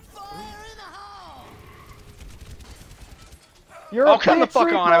in the hole! You're Oh, a come the bitch, fuck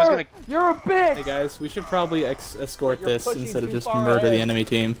on, I was Reaper! You're a bitch! Hey guys, we should probably escort You're this pushing instead of too just far murder the ahead. enemy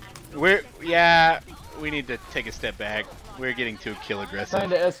team. We need to take a step back. We're getting too kill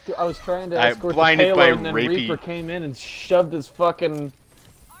aggressive. I was trying to I'm escort the blinded payload, by and then rapey- Reaper came in and shoved his fucking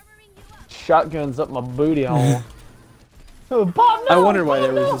shotguns up my booty hole. Oh, Bob, no! I wonder why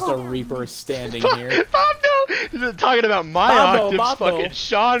Bob, there was no! just a Reaper standing here. Bob, no! Talking about my Bobo, octaves, Bobo. fucking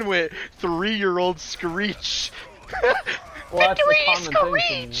Sean with 3-year-old Screech. Well, that's Victory, a common thing for me.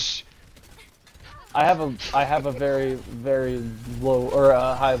 Screech! I have a very, very low or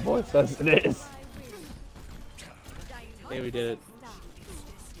high voice as it is. Hey, we did it.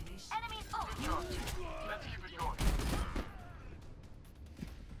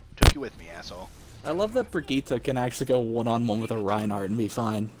 Took you with me, asshole. I love that Brigitte can actually go one-on-one with a Reinhardt and be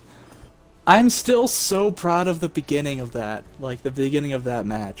fine. I'm still so proud of the beginning of that. Like, the beginning of that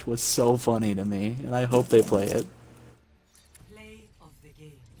match was so funny to me, and I hope they play it. Play of the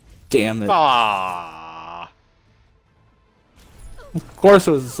game. Damn it. Aww. Of course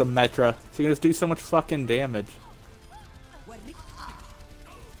it was Symmetra. She can just do so much fucking damage.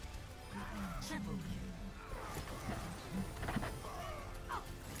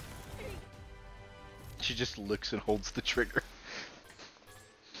 She just looks and holds the trigger.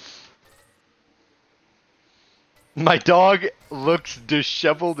 My dog looks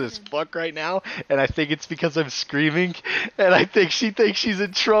disheveled as fuck right now, and I think it's because I'm screaming, and I think she thinks she's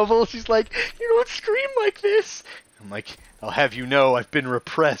in trouble. She's like, "You don't scream like this." I'm like, "I'll have you know I've been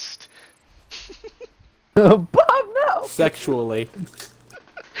repressed." Bob, no! Sexually.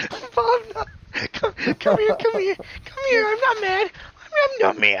 Bob, no. Come here, come here, come here. I'm not mad. I'm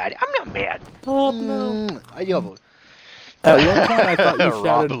not mad. I'm not mad. Bob, no. I yell. At one point I thought you Rob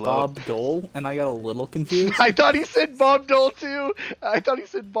shouted Lowe. Bob Dole, and I got a little confused. I thought he said Bob Dole too. I thought he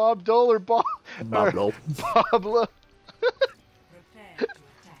said Bob Dole or Bob. Bob Dole. Bob Lowe. Prepare to attack.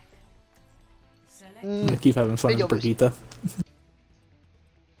 Select I'm gonna keep having fun Hey, with Gilbert.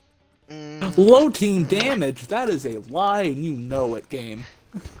 Brigitte. Low team damage, that is a lie and you know it, game.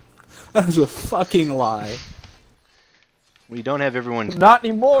 That is a fucking lie. We don't have everyone. Not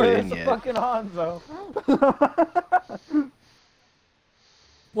anymore, Put it in it's a yet. fucking Hanzo.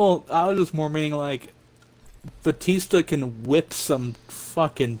 Well, I was just more meaning like Batista can whip some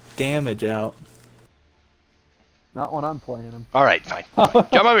fucking damage out. Not when I'm playing him. All right, fine.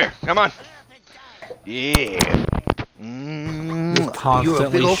 Come over here. Come on. Yeah.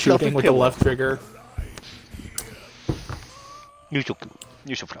 Constantly old shooting fluffy with the pillow. left trigger. You're so cute.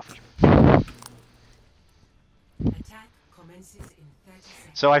 You're so fluffy. attack commences in 30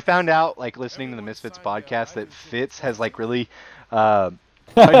 seconds. So I found out, like, listening to the Misfits podcast, that Fitz has, like, really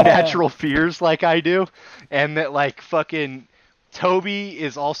unnatural fears like I do. And that, like, fucking Toby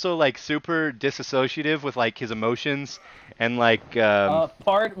is also, like, super disassociative with, like, his emotions. And, like,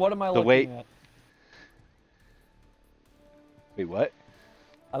 What am I looking way- at? wait, what?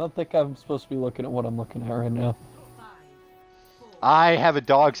 I don't think I'm supposed to be looking at what I'm looking at right now. I have a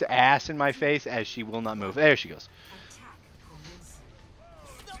dog's ass in my face as she will not move. There she goes.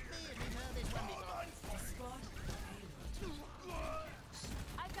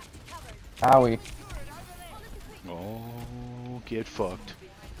 Attack commencing. Howie. Oh, get fucked.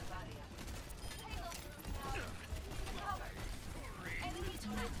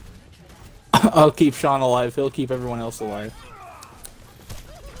 I'll keep Sean alive, he'll keep everyone else alive.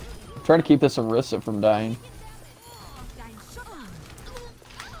 I'm trying to keep this Orisa from dying.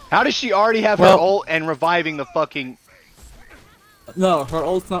 How does she already have her Well- ult and reviving the fucking... No, her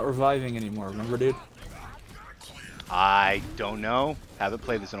ult's not reviving anymore, remember, dude? I don't know. Haven't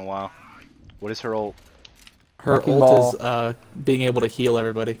played this in a while. What is her ult? Her Fucking ult ball. is being able to heal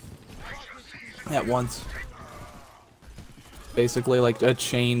everybody at once. Basically like a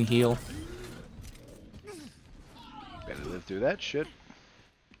chain heal. Better live through that shit.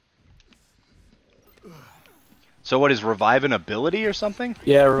 So what is revive an ability or something?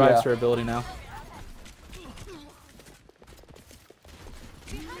 Yeah, it revives Yeah. her ability now.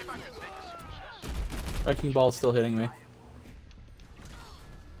 Wrecking Ball's still hitting me.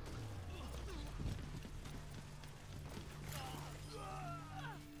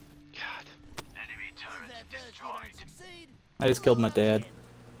 God. I just killed my dad.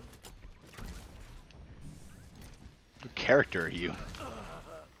 What character are you?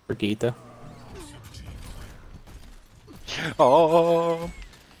 Brigitte. Oh.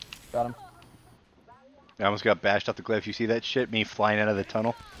 Got him. I almost got bashed off the cliff. You see that shit? Me flying out of the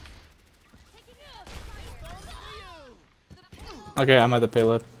tunnel. Okay, I'm at the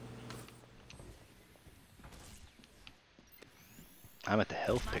payload. I'm at the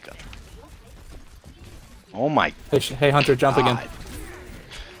health pickup. Oh my Hey, Hunter, jump again. God.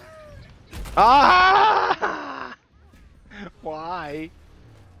 Ah! Why?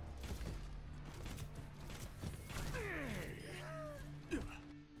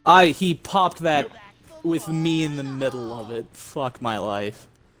 He popped that with me in the middle of it. Fuck my life.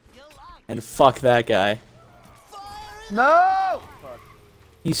 And fuck that guy. No!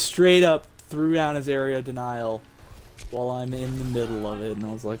 He straight up threw down his area of denial while I'm in the middle of it, and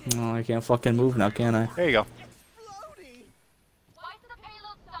I was like, no, I can't fucking move now, can I? There you go. I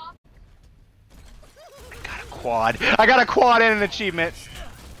got a quad. I got a quad and an achievement.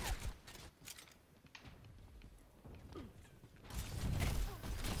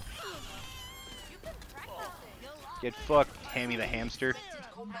 Get fucked, Hammy the hamster.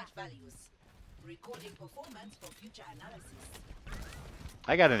 Combat values. Recording performance for future analysis.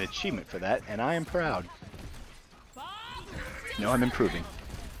 I got an achievement for that, and I am proud. No, I'm improving.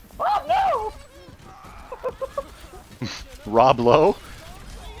 Oh no! Rob Lowe?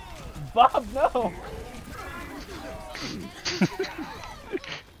 Bob, no!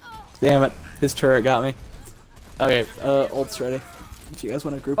 Damn it, his turret got me. Okay, ult's ready. If you guys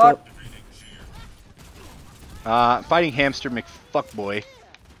want to group Fuck. up. Fighting Hamster McFuckboy.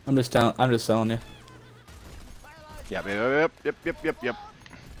 I'm just telling you. Yep.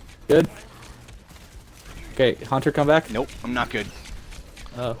 Good? Okay, Hunter, come back. Nope, I'm not good.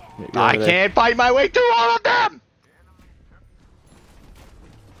 Oh, you're I over there. can't fight my way through all of them!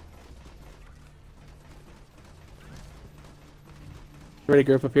 Ready,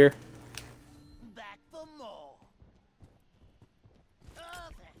 group up here. Back for more.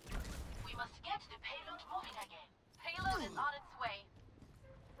 We must get the payload moving again. Payload is on its way.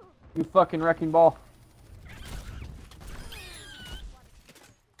 You fucking wrecking ball.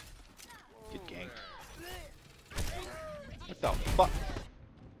 Get ganked. What the fuck?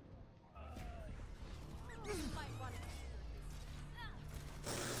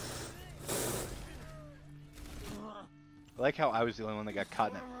 I like how I was the only one that got caught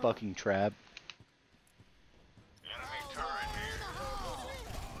in that fucking trap.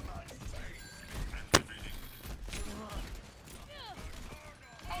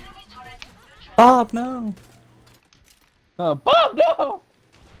 Bob, no! Oh, Bob, no!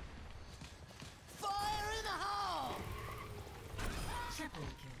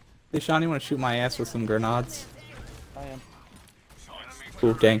 Hey, Sean, you want to shoot my ass with some grenades? I am.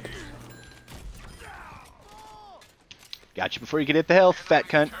 Ooh, dank. Got you before you could hit the health, fat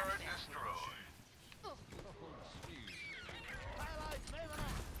cunt.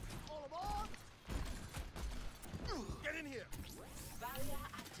 Barrier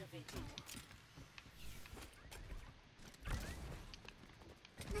activated.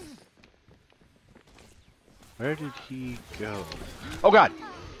 Where did he go? Oh god!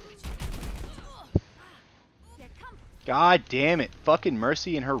 God damn it. Fucking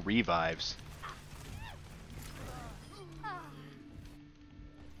Mercy and her revives.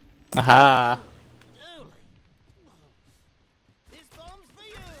 Aha! This bomb's for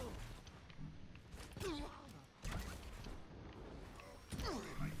you.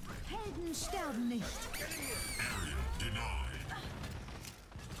 Helden sterben nicht.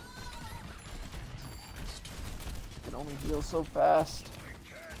 I can only heal so fast.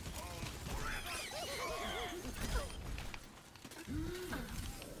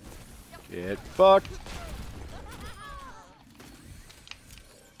 Get fucked.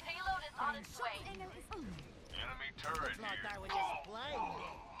 Payload is on its way. Like that when you're playing.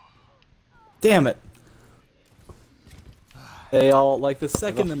 Damn it! They all, like, the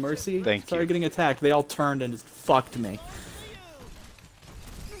second the Mercy Thank started you. getting attacked, they all turned and just fucked me.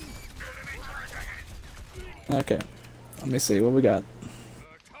 Okay. Let me see, what we got?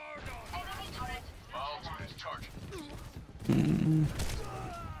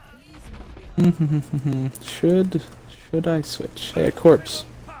 Should I switch? Hey, a corpse.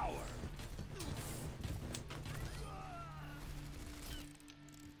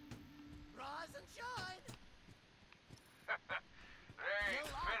 Rise and shine.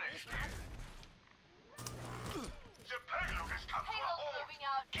 Payload moving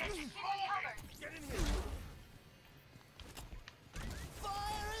out. Getting covered.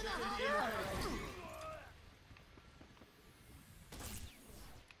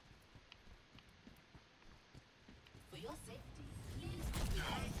 For your safety, please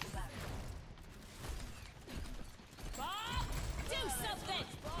protect the barrier. Do something.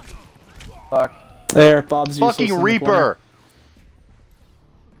 Fuck. There, Bob's useless Fucking in the Reaper! corner.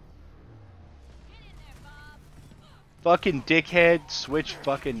 Fucking dickhead, switch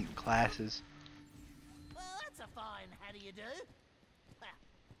fucking classes. Well, that's a fine how do you do.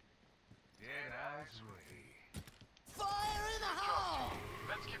 Dead eyes wait.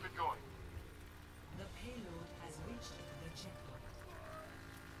 Let's keep it going. The payload has reached the checkpoint.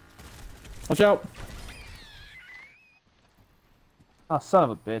 Watch out! Oh, son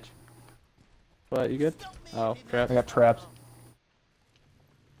of a bitch. What, you good? Oh, crap. I got traps.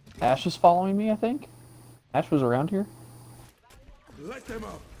 Ash is following me, I think. Ash was around here. Light them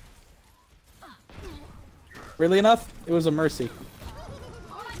up. Really enough? It was a mercy.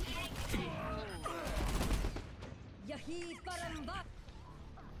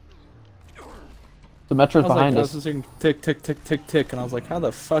 Symmetra's behind I us. was listening tick, tick, tick, tick, tick, and I was like, how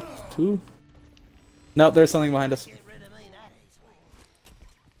the fuck, who? Nope, there's something behind us.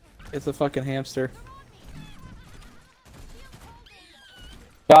 It's a fucking hamster.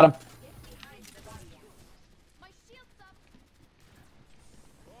 Got him.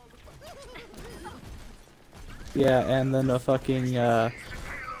 Yeah, and then the fucking,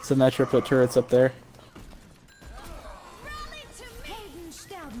 Symmetra put turrets up there.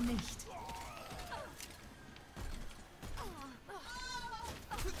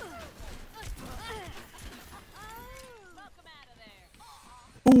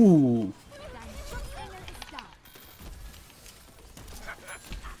 Ooh!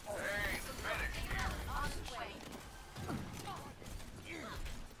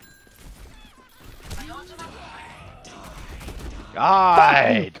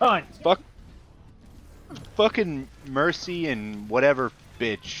 God! Cunt. Fucking Mercy and whatever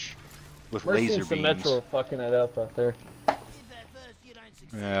bitch with Mercy laser and beams. Symmetra are fucking it up out there.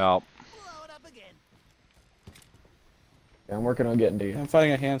 Yeah. Yeah, I'm working on getting to you. I'm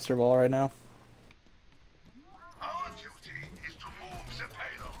fighting a hamster ball right now. Our duty is to move the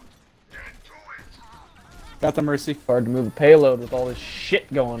payload. Then do it. Got the mercy. Hard to move a payload with all this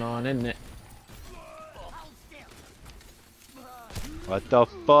shit going on, isn't it? What the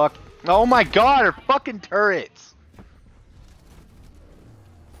fuck? Oh my god, her fucking turrets!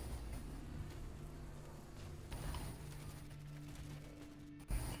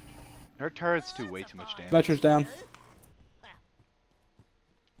 Her turrets do way too much damage. Symmetra's down.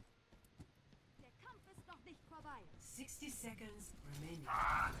 Seconds remaining.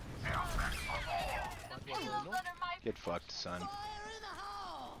 Get fucked, son.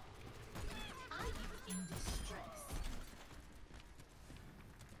 In distress.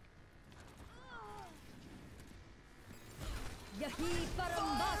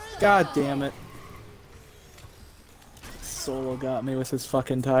 God damn it. Solo got me with his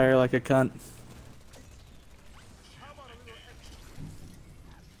fucking tire like a cunt.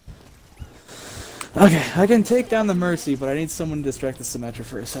 Okay, I can take down the Mercy, but I need someone to distract the Symmetra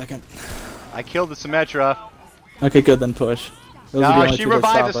for a second. I killed the Symmetra. Okay, good, then push. Those are the No, only she two that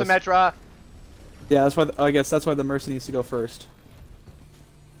revived the stop us. Symmetra. Yeah, that's why. I guess that's why the Mercy needs to go first.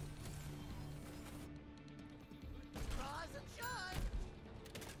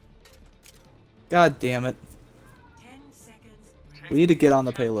 God damn it. 10 seconds. We need to get on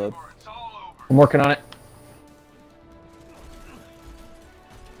the payload. It's all over. I'm working on it.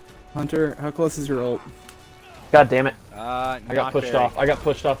 Hunter, how close is your ult? God damn it. I I got pushed off. I got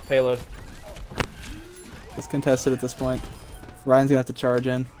pushed off the payload. It's contested at this point. Ryan's gonna have to charge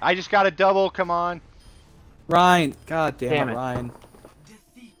in. I just got a double, come on. Ryan! God damn, Damn it, it. Ryan.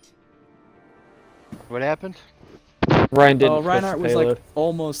 Defeat. What happened? Ryan didn't Oh, push Reinhardt the was payload. like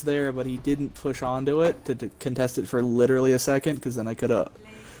almost there, but he didn't push onto it to contest it for literally a second, because then I could have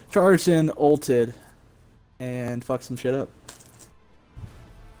charged in, ulted, and fucked some shit up.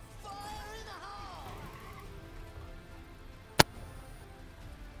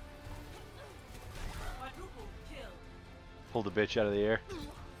 Quadruple kill. Pulled the bitch out of the air.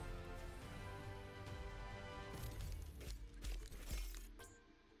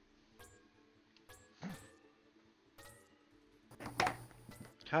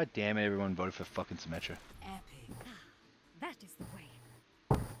 God damn it, everyone voted for fucking Symmetra. Epic. That is the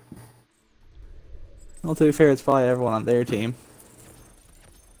way. Well, to be fair, it's probably everyone on their team.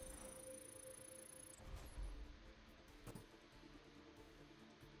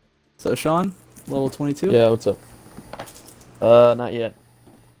 So, Sean, level 22? Yeah, what's up? Not yet.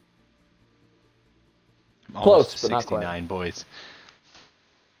 I'm Close, almost but not quite. 69, boys.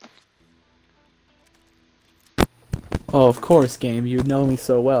 Oh, of course, game. You know me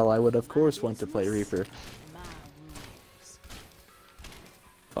so well. I would, of course, want to play Reaper.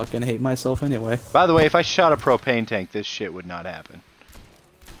 Fucking hate myself anyway. By the way, if I shot a propane tank, this shit would not happen.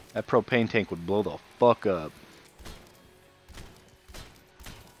 That propane tank would blow the fuck up.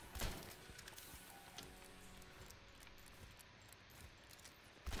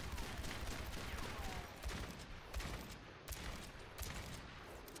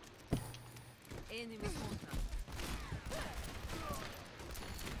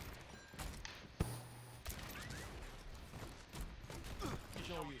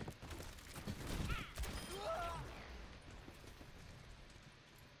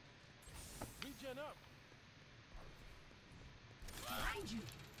 behind you.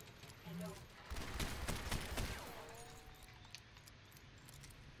 Hello.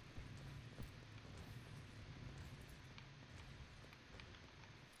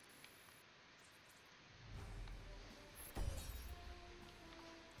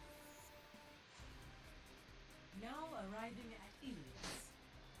 Now arriving at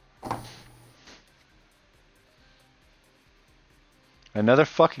Ilios. Another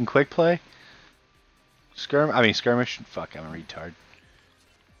fucking quick play? Skirmish? Fuck, I'm a retard.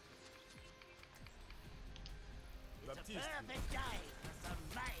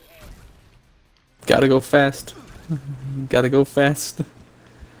 Gotta go fast. Gotta go fast.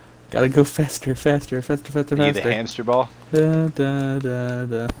 Gotta go faster, faster, faster, faster, You need faster. the hamster ball? Da, da, da,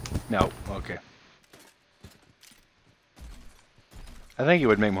 da. No, okay. I think it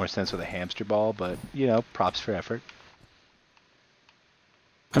would make more sense with a hamster ball, but, you know, props for effort.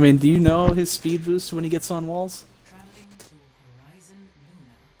 I mean, do you know his speed boost when he gets on walls? Traveling to Horizon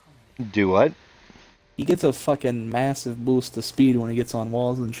Lunar Colony. Do what? He gets a fucking massive boost to speed when he gets on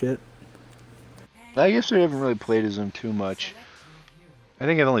walls and shit. I guess I haven't really played as him too much. I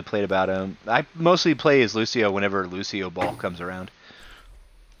think I've only played about him. I mostly play as Lucio whenever Lucio Ball comes around.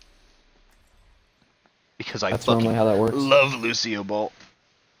 Because I That's fucking normally how that works. love Lucio Ball.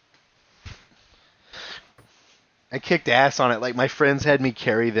 I kicked ass on it. Like, my friends had me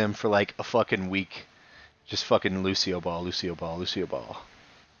carry them for like a fucking week. Just fucking Lucio Ball, Lucio Ball, Lucio Ball.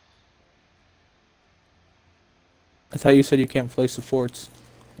 I thought you said you can't play supports.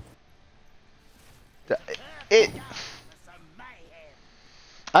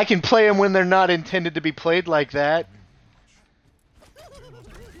 I can play them when they're not intended to be played like that.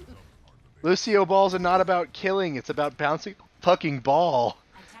 Lucio Balls are not about killing, it's about bouncing fucking ball.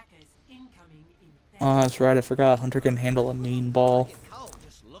 Attackers incoming in 30 Oh, that's right, I forgot. Hunter can handle a mean ball. Then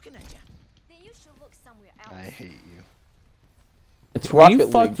you should look somewhere else. I hate you. It's Well, Rocket you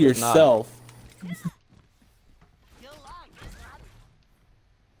League, fuck but yourself.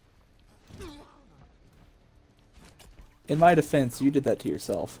 In my defense, you did that to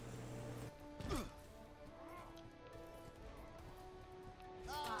yourself.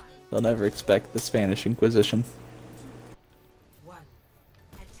 They'll never expect the Spanish Inquisition. 1.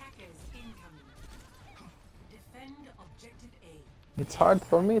 Attackers incoming. Defend objective A. It's hard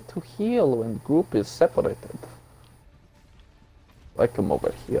for me to heal when group is separated. I come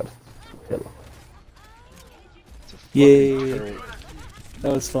over here to heal. It's a fucking Yay. turret.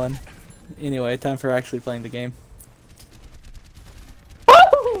 That was fun. Anyway, time for actually playing the game.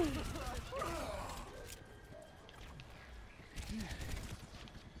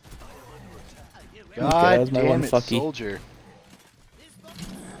 that God was my damn one it, fucky. soldier.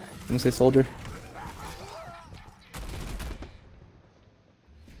 You gonna say soldier?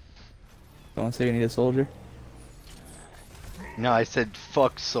 Someone say you need a soldier? No, I said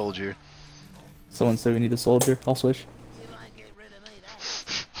fuck soldier. Someone say we need a soldier? I'll switch.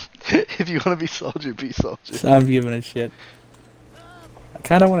 If you want to be soldier, be soldier. So I'm giving a shit. I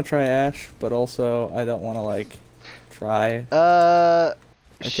kinda wanna try Ash, but also I don't wanna like try.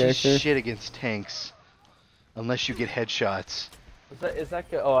 She's character? shit against tanks. Unless you get headshots. Is that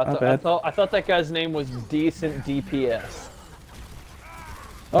guy? Oh, Not bad. I thought that guy's name was Decent DPS.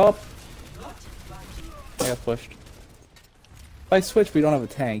 Oh! I got pushed. If I switch, we don't have a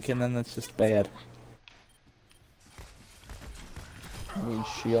tank, and then that's just bad. I mean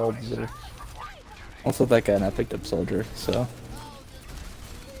shields. Or... Also, that guy and I picked up soldier, so.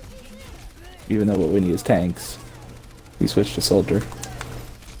 Even though what we need is tanks, we switched to soldier.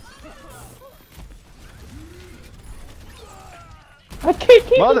 I can't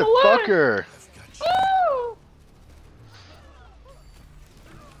keep him alive! Motherfucker! Oh!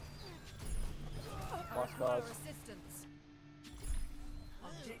 Lost dodge.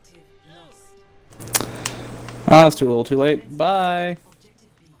 Objective lost. Ah, it's too little too late. Bye! Objective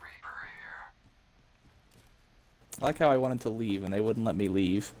B. I like how I wanted to leave and they wouldn't let me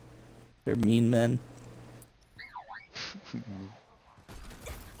leave. They're mean men.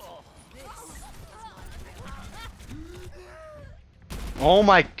 Oh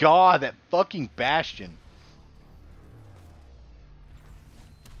my god, that fucking Bastion.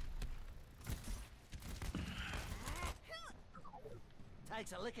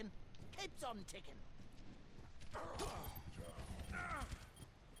 Takes a licking, keeps on ticking.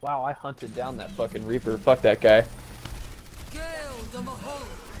 Wow, I hunted down that fucking Reaper. Fuck that guy. Gale the Mahal.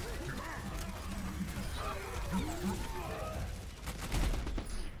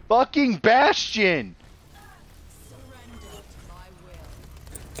 Fucking Bastion! Surrender to my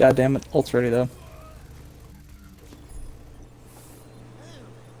will. God damn it, ult's ready though.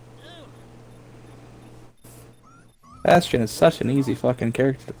 Bastion is such an easy fucking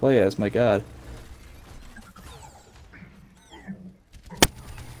character to play as, my god.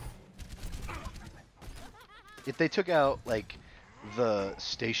 If they took out, like, the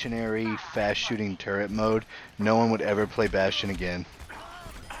stationary fast shooting turret mode, no one would ever play Bastion again.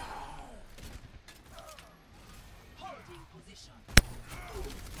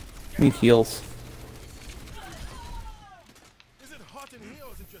 Need heals.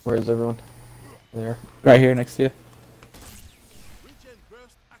 Where is everyone? There. Right here next to you.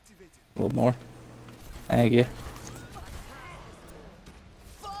 A little more. Thank you.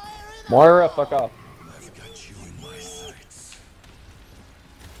 Moira, fuck off.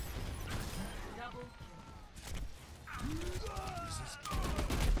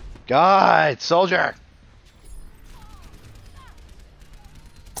 God, soldier!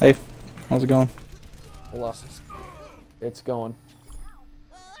 Hey, how's it going? Hold up. It's going.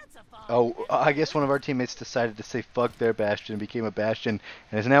 Oh, I guess one of our teammates decided to say fuck their Bastion and became a Bastion,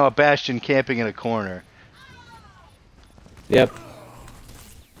 and is now a Bastion camping in a corner. Yep.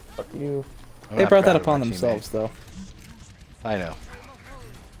 Fuck you. I'm They not brought that proud of upon my themselves, though. teammate. I know.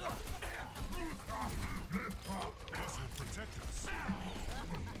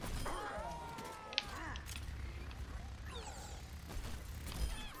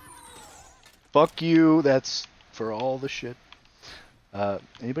 Fuck you, that's for all the shit.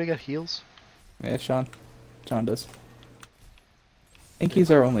 Anybody got heals? Yeah, Sean. Sean does. I think he's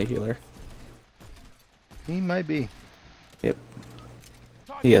our only healer. He might be. Yep.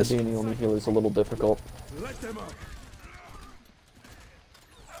 He is. Being the only healer is a little difficult.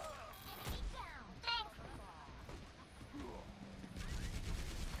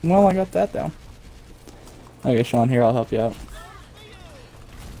 Well, I got that down. Okay, Sean, here, I'll help you out.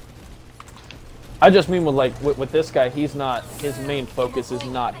 I just mean with like with this guy, he's not, his main focus is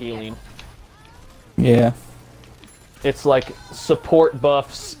not healing. Yeah. It's like support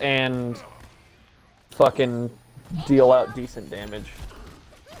buffs and fucking deal out decent damage.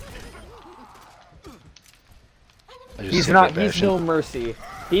 He's not, he's no mercy.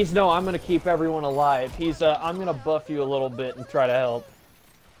 He's no, I'm gonna keep everyone alive. He's I'm gonna buff you a little bit and try to help.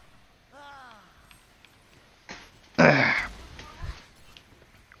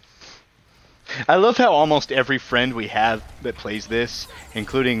 I love how almost every friend we have that plays this,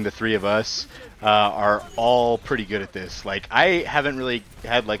 including the three of us, are all pretty good at this. Like, I haven't really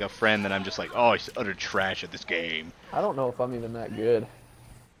had like a friend that I'm just like, oh, he's utter trash at this game. I don't know if I'm even that good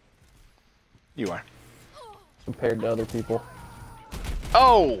You are. compared to other people.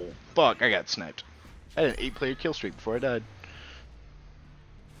 Oh, fuck, I got sniped. I had an 8-player kill streak before I died.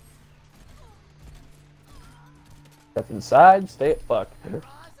 Step inside, stay at fuck.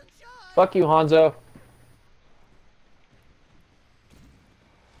 Fuck you, Hanzo.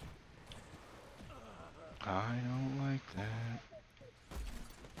 I don't like that.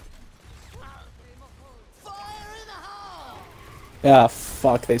 Yeah,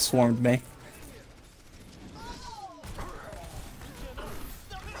 fuck, they swarmed me.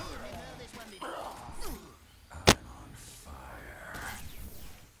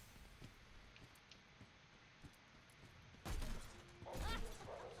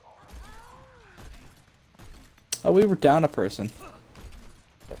 Oh, we were down a person.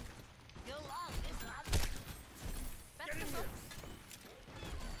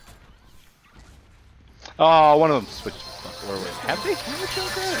 Oh, one of them switched. Or wait, have they switched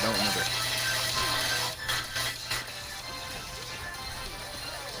over? I don't remember.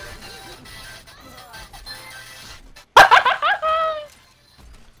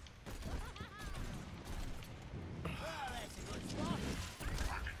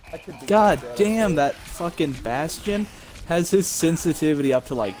 God damn, that fucking Bastion has his sensitivity up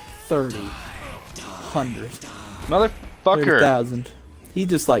to like 30, 100, Motherfucker! 30,000. He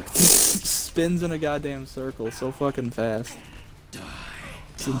just like spins in a goddamn circle so fucking fast.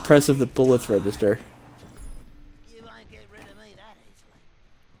 It's impressive that bullets register. You won't get rid of me that easily.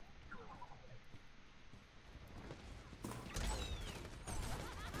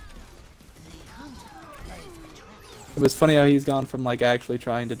 It was funny how he's gone from like actually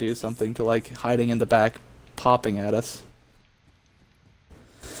trying to do something to like hiding in the back, popping at us.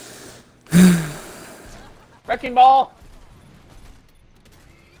 Wrecking ball!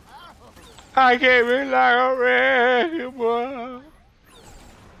 I came in like a wrecking ball.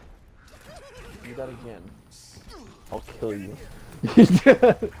 Do that again. I'll kill you.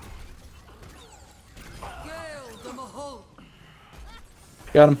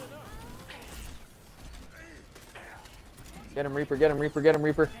 Got him. Get him, Reaper, get him, Reaper, get him,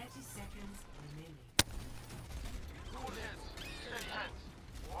 Reaper. 30 seconds remaining.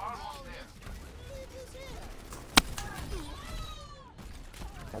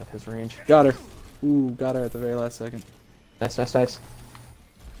 out of his range. Got her. Ooh, got her at the very last second. Nice, nice, nice.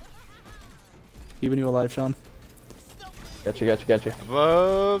 Keeping you alive, Sean. Gotcha, gotcha, gotcha.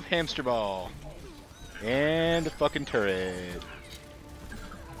 Above hamster ball. And a fucking turret.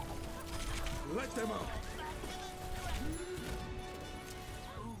 Let them out.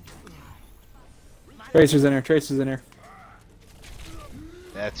 Tracer's in here. Tracer's in here.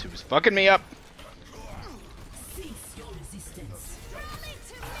 That's who was fucking me up. Cease your resistance.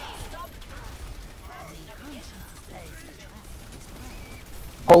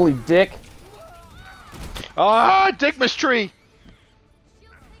 Holy dick. Ah, Dickmas tree.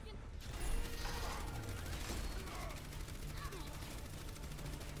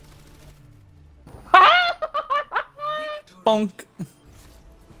 Bonk.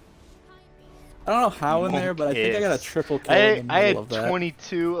 I don't know how in there, but I think I got a triple kill in the I middle of had that.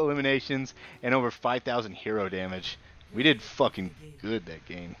 22 eliminations and over 5,000 hero damage. We did fucking good that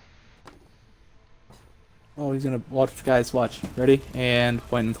game. Oh, he's gonna watch, guys. Watch. Ready? And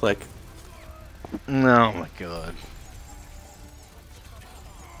point and click. Oh my god.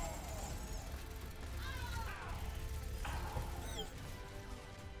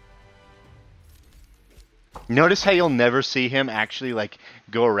 Notice how you'll never see him actually like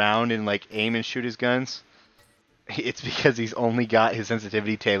go around and like aim and shoot his guns? It's because he's only got his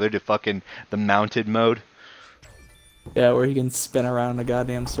sensitivity tailored to fucking the mounted mode. Yeah, where he can spin around a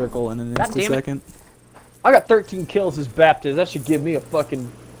goddamn circle in an God damn it. second. I got 13 kills as Baptist. That should give me a fucking...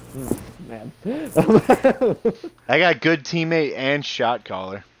 man. I got good teammate and shot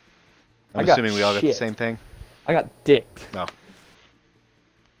caller. I'm I got assuming we all got the shit. same thing. I got dicked. No.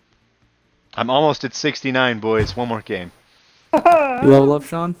 I'm almost at 69, boys. One more game. You level up,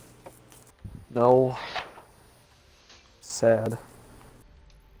 Sean? No. Sad.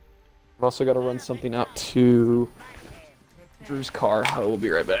 I've also got to run something out to Drew's car. I will be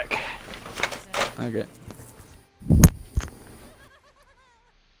right back. Okay.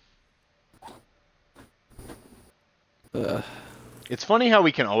 It's funny how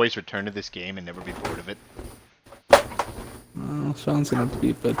we can always return to this game and never be bored of it. Well, Sean's gonna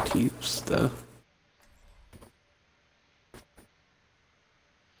be Batista.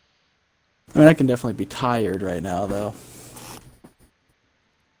 I mean, I can definitely be tired right now, though.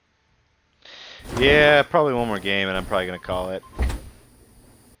 Yeah, probably one more game and I'm probably going to call it.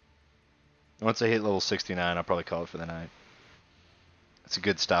 Once I hit level 69, I'll probably call it for the night. It's a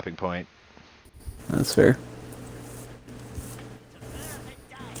good stopping point. That's fair.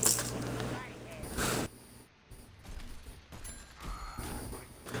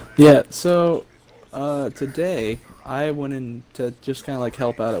 Yeah, so today I went in to just kind of like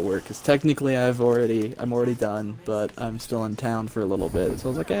help out at work because technically I'm already done, but I'm still in town for a little bit. So I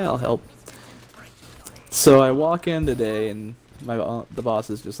was like, yeah, I'll help. So I walk in today and the boss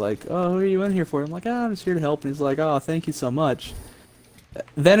is just like, oh, who are you in here for? I'm like, I'm just here to help. And he's like, oh, thank you so much.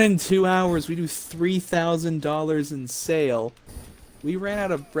 Then in 2 hours we do $3,000 in sale. We ran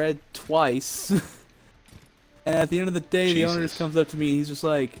out of bread twice. And at the end of the day, the owner just comes up to me, he's just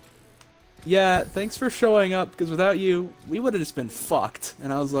like, yeah, thanks for showing up, because without you, we would have just been fucked.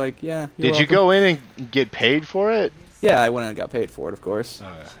 And I was like, yeah, Did you go in and get paid for it? Yeah, I went and got paid for it, of course.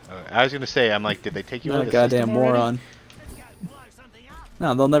 I was going to say, I'm like, did they take you out Not of a the goddamn system already? moron.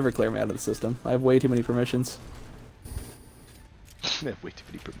 No, they'll never clear me out of the system. I have way too many permissions. They have way too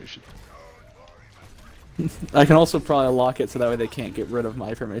many permissions. I can also probably lock it so that way they can't get rid of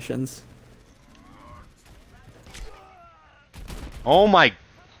my permissions. Oh my...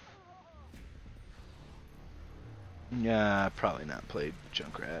 Yeah, probably not played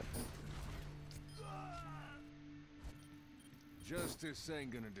Junkrat. Justice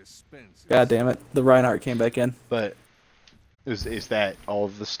ain't gonna dispense. God damn it, the Reinhardt came back in. But is that all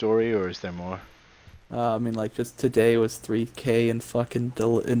of the story, or is there more? I mean, like, just today was 3K and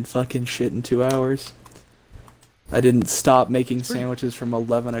fucking shit in 2 hours. I didn't stop making sandwiches from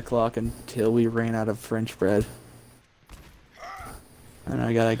 11 o'clock until we ran out of French bread. And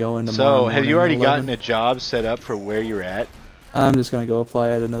I gotta go into So, have you already gotten a job set up for where you're at? I'm just gonna go apply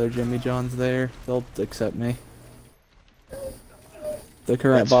at another Jimmy John's there. They'll accept me. The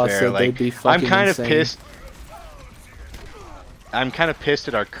current That's boss fair, said like, they'd be fucking I'm kind insane. of pissed. I'm kind of pissed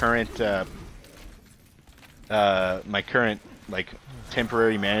at our current, my current, like,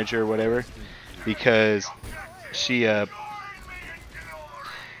 temporary manager or whatever, because she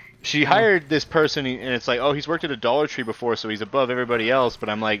hired this person, and it's like, oh, he's worked at a Dollar Tree before, so he's above everybody else. But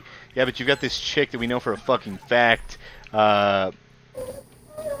I'm like, yeah, but you've got this chick that we know for a fucking fact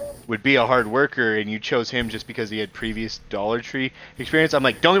would be a hard worker, and you chose him just because he had previous Dollar Tree experience. I'm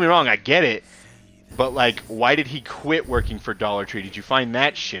like, don't get me wrong, I get it, But like, why did he quit working for Dollar Tree? Did you find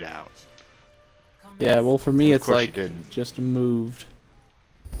that shit out? Yeah, well, for me, Of it's course you like didn't. just moved.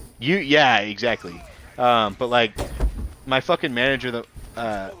 Yeah, exactly. But like, my fucking manager,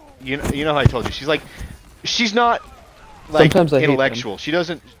 you know how I told you, she's not like Sometimes I hate them. intellectual. She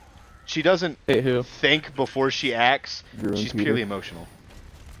doesn't Hey, who? think before she acts. Drew and She's Peter. purely emotional.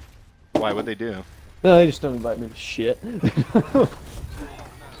 Why? What'd they do? No, they just don't invite me to shit.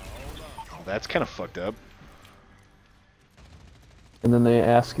 That's kind of fucked up. And then they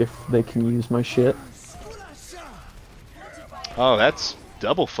ask if they can use my shit. Oh, that's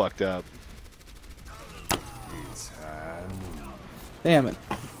double fucked up. Damn it.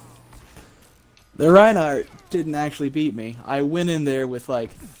 The Reinhardt didn't actually beat me. I went in there with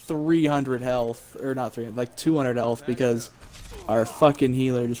like 300 health, or not 300, like 200 health because our fucking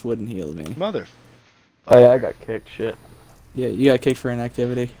healer just wouldn't heal me. Mother. Oh yeah, I got kicked. Shit. Yeah, you got kicked for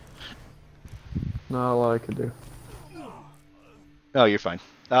inactivity. Not a lot I could do. Oh, you're fine.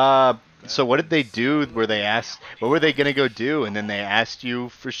 So what did they do? What were they gonna go do? And then they asked you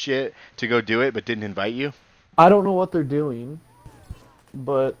for shit to go do it, but didn't invite you? I don't know what they're doing,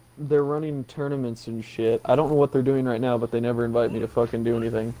 but they're running tournaments and shit. I don't know what they're doing right now, but they never invite me to fucking do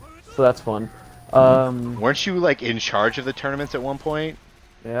anything. So that's fun. Weren't you like in charge of the tournaments at one point?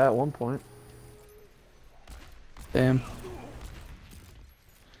 Yeah, at one point. Damn.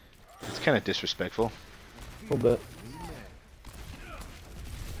 It's kind of disrespectful. A little bit.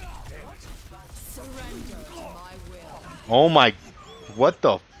 Oh my, what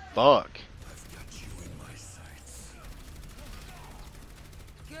the fuck?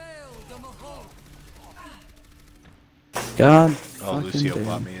 God. Oh, fucking Lucio damn.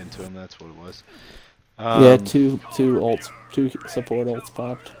 bought me into him. That's what it was. Yeah, two support ults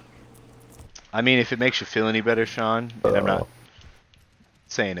popped. I mean, if it makes you feel any better, Sean, and I'm not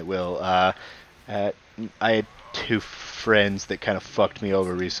saying it will. I had two friends that kind of fucked me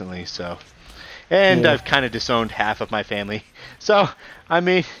over recently, so, and Yeah. I've kind of disowned half of my family. So, I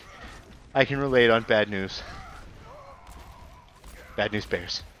mean, I can relate on bad news. Bad news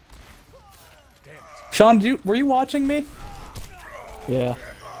bears. Sean, were you watching me? Yeah.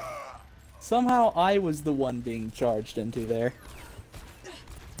 Somehow I was the one being charged into there.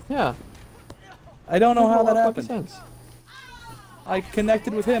 Yeah. I don't know how Makes a that lot of fucking happened. sense. I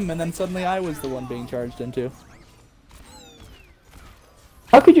connected with him, and then suddenly I was the one being charged into.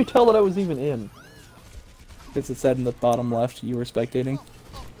 How could you tell that I was even in? Because it said in the bottom left you were spectating.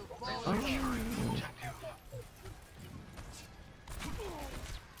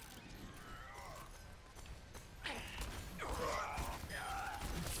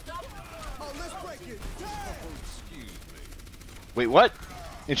 Wait, what?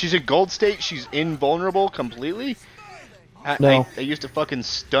 And she's in gold state? She's invulnerable completely? No. I used a fucking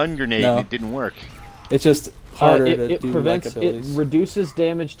stun grenade No. and it didn't work. It's just harder to It do prevents. like It abilities. reduces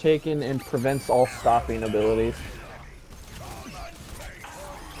damage taken and prevents all stopping abilities.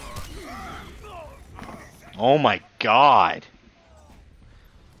 Oh my god.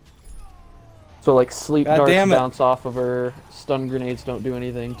 So like sleep God darts damn it. bounce off of her. Stun grenades don't do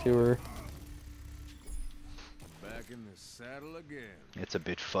anything to her. Back in the saddle again. It's a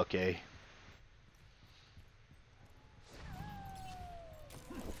bit fuck a.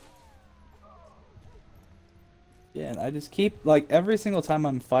 Yeah, and I just keep, like, every single time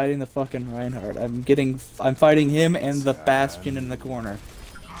I'm fighting the fucking Reinhardt, I'm fighting him and the Bastion in the corner.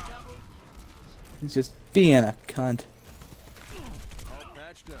 He's just being a cunt. All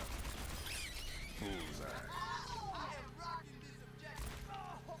patched up. Bullseye.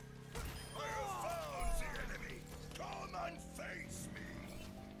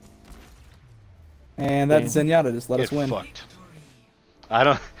 And that Zenyatta just let Get us win. fucked. I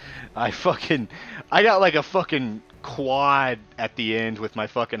got like a fucking quad at the end with my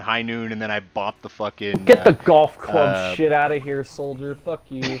fucking high noon, and then I bopped the fucking. Get the golf club uh, shit out of here, soldier. Fuck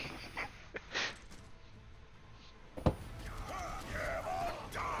you.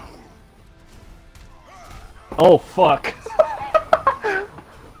 Oh fuck.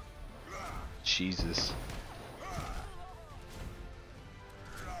 Jesus.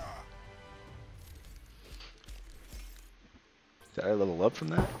 Did I level up from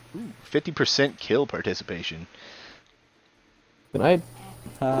that? Ooh, 50% kill participation. Can I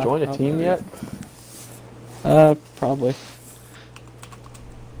join a team yet? Probably.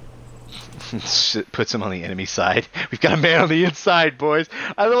 Shit puts him on the enemy side. We've got a man on the inside, boys.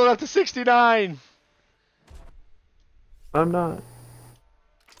 I leveled up to 69. I'm not.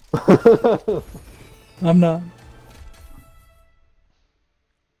 I'm not.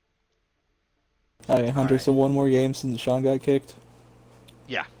 Okay, Hunter, so one more game since Sean got kicked.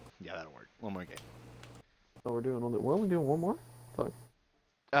 Yeah, that'll work. One more game. Oh, we're only doing one more? Fuck.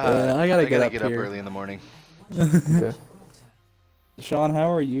 Yeah, I gotta get up get up here. early in the morning. Okay. Sean,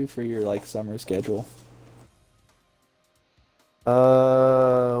 how are you for your like summer schedule?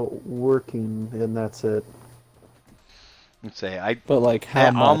 Working, and that's it. Let's say I But like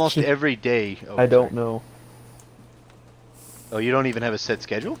how much? almost every day. Oh, I don't sorry. know. Oh, you don't even have a set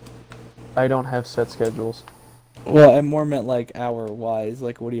schedule? I don't have set schedules. Well, I more meant like hour-wise.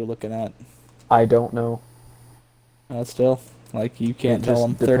 Like, what are you looking at? I don't know. Still, like you can't It tell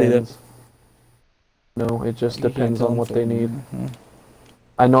just them 30 to. depends. No, it just You can't depends tell on them what they 30. need. Mhm.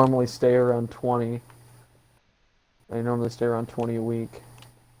 I normally stay around 20. I normally stay around 20 a week.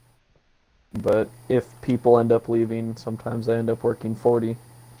 But if people end up leaving, sometimes I end up working 40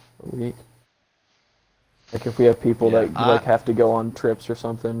 a week. Like if we have people Yeah, that like have to go on trips or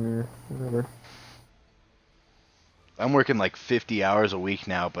something or whatever. I'm working like 50 hours a week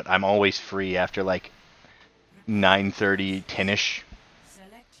now, but I'm always free after like 9:30, 10ish.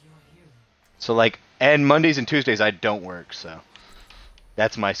 Select your hero. So like, and Mondays and Tuesdays I don't work, so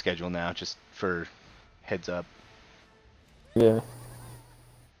that's my schedule now, just for heads up. Yeah.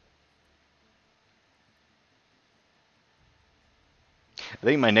 I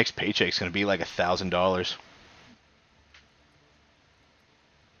think my next paycheck's gonna be like $1,000.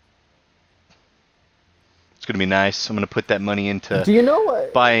 It's gonna be nice. I'm gonna put that money into Do you know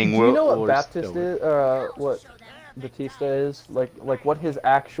what? buying Do you know what Wars- Baptist is? What Batista is? Like what his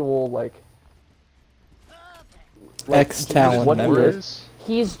actual like Ex-Talon what he member. is?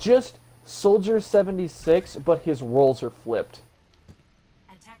 He's just Soldier 76, but his roles are flipped.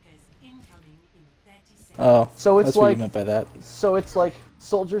 Attackers incoming in 30 seconds. Oh, So it's that's what like- you meant by that. So it's like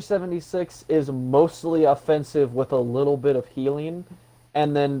Soldier 76 is mostly offensive with a little bit of healing,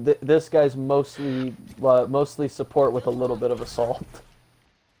 and then this guy's mostly support with a little bit of assault.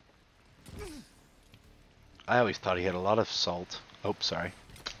 I always thought he had a lot of salt. Oh, sorry.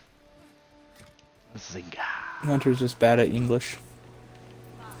 Zinga. Hunter's just bad at English.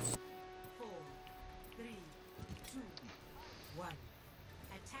 4, 3, 2, 1.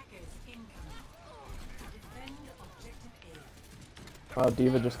 Attackers incoming. Defend objective A. Wow,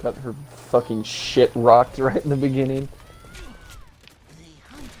 Diva just got her fucking shit rocked right in the beginning. The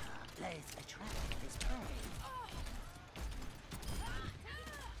hunter lays a trap for his prey.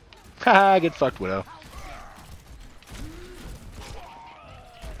 Haha, get fucked, Widow.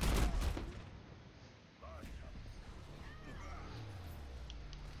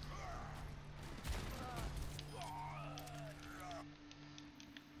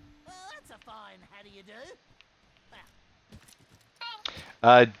 Well, that's a fine how do you do?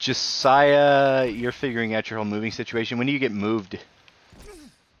 Josiah, you're figuring out your whole moving situation. When do you get moved?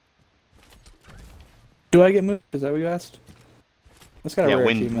 Do I get moved? Is that what you asked? That's got a Yeah, rare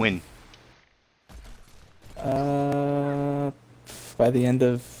when? achievement. By the end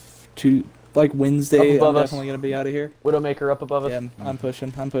of like Wednesday, Up above I'm us. definitely gonna be out of here. Widowmaker up above us. Yeah, I'm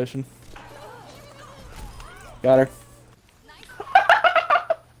pushing. I'm pushing. Got her.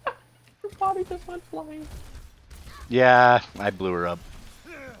 Her body just went flying. Yeah, I blew her up.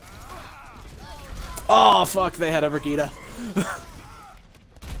 Oh fuck! They had a Brigida.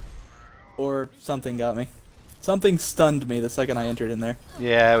 Or something got me. Something stunned me the second I entered in there.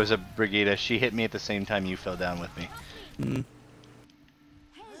 Yeah, it was a Brigida. She hit me at the same time you fell down with me.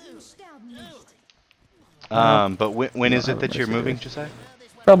 But when is it that you're moving, Josiah?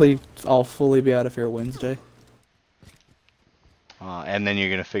 Probably I'll fully be out of here Wednesday. And then you're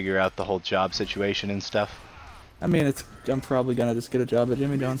gonna figure out the whole job situation and stuff. I mean, I'm probably gonna just get a job at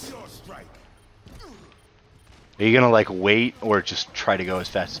Jimmy John's. Are you gonna like wait or just try to go as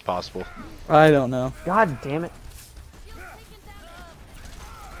fast as possible? I don't know. God damn it.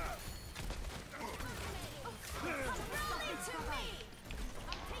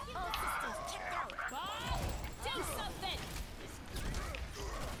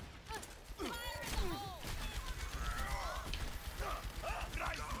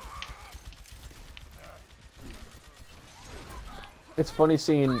 It's funny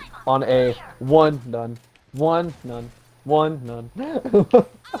seeing on A, one none, one none, one none.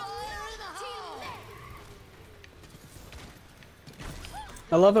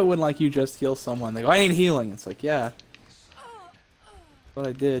 I love it when like you just heal someone. They go, "I need healing." It's like, yeah, that's what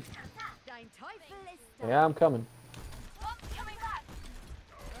I did. Yeah, I'm coming.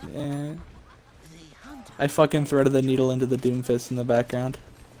 Yeah. I fucking threaded the needle into the Doomfist in the background.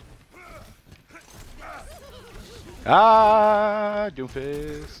 Ah,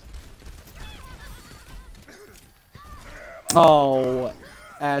 Doomfist. Oh,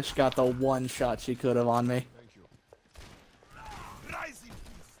 Ash got the one shot she could have on me.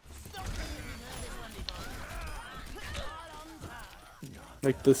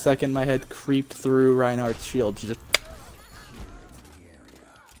 Like the second my head creeped through Reinhardt's shield, just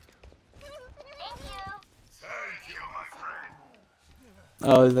Thank you, my friend.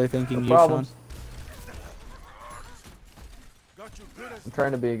 oh, are they thinking No you, Sean? problems. I'm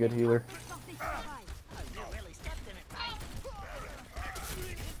trying to be a good healer. You really stepped in it, right?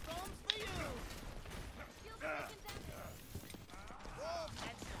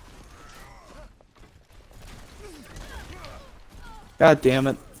 God damn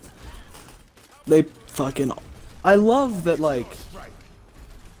it. They fucking... I love that, like...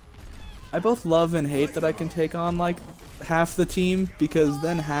 I both love and hate that I can take on, like, half the team, because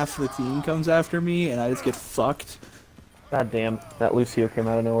then half the team comes after me, and I just get fucked. God damn, that Lucio came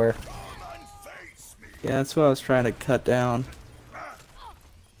out of nowhere. Yeah, that's what I was trying to cut down.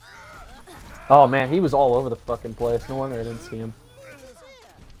 Oh man, he was all over the fucking place. No wonder I didn't see him.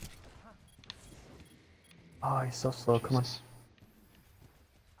 Oh, he's so slow. Come on.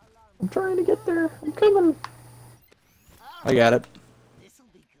 I'm trying to get there. I'm coming. I got it. This'll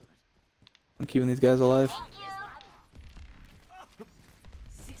be good. I'm keeping these guys alive.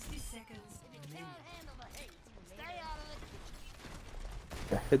 60 seconds remaining.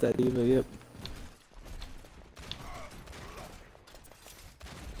 Hit that diva, yep.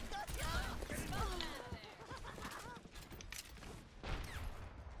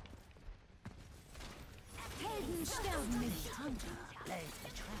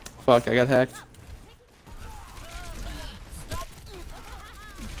 Fuck, I got hacked.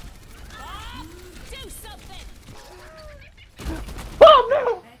 Do something!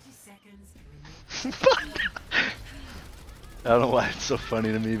 30 seconds remaining. I don't know why it's so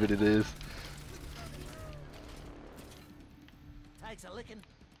funny to me, but it is. Takes a licking,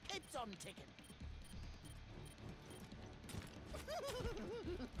 keeps on ticking.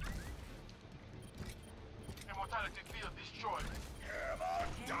 Immortality field destroyed. Hammer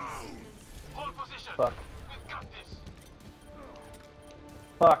down. Hold position. Fuck. We've got this.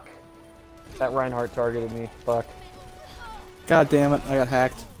 Fuck. That Reinhardt targeted me. Fuck. God damn it, I got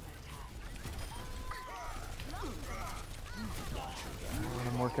hacked.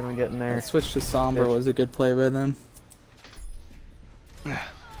 I'm working on getting there. Switch to Sombra was a good play by them.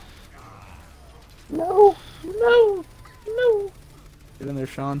 No! No! No! Get in there,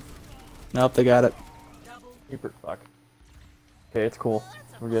 Sean. Nope, they got it. Keeper. Fuck. Okay, it's cool.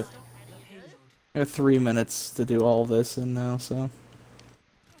 We're good. I have 3 minutes to do all this and now, so.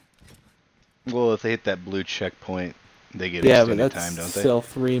 Well, if they hit that blue checkpoint, they get Yeah, but extended that's time, don't they? still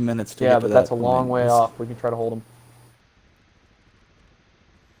 3 minutes to Yeah, get to but that that's a long point. way off. We can try to hold him.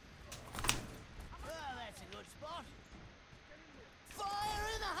 Oh, that's a good spot. Fire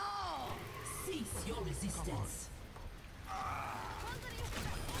in the hole! Cease your resistance.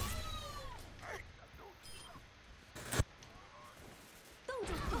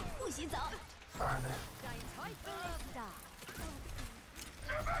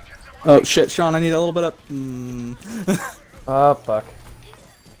 Oh shit, Sean, I need a little bit of. Oh, fuck.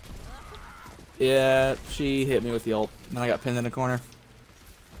 Yeah, she hit me with the ult, and I got pinned in a corner.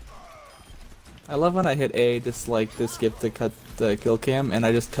 I love when I hit A, just like to skip to cut the kill cam, and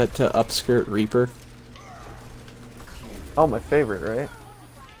I just cut to upskirt Reaper. Oh, my favorite, right?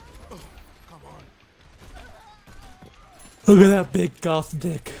 Look at that big goth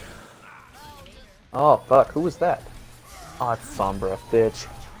dick. Oh, fuck. Who was that? Oh, it's Sombra, bitch.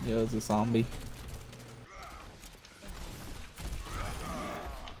 Yeah, it was a zombie.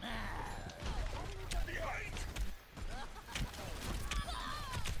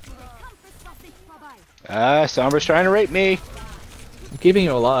 Ah, Sombra's trying to rape me. I'm keeping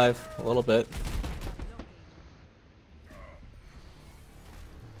you alive, a little bit.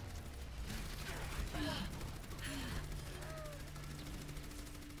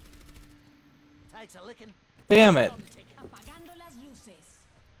 Takes a licking. Damn it! Apagando las luces.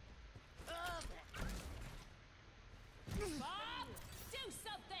 Do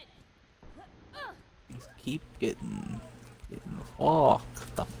something! Keep getting fucked.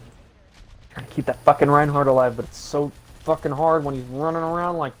 Trying to keep that fucking Reinhardt alive, but it's so fucking hard when he's running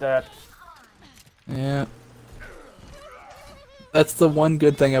around like that. Yeah. That's the one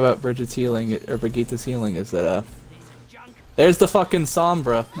good thing about Bridget's healing, or Brigitta's healing, is that, there's the fucking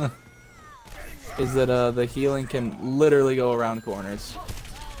Sombra. Is that, the healing can literally go around corners.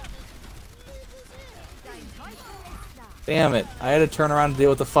 Damn it, I had to turn around to deal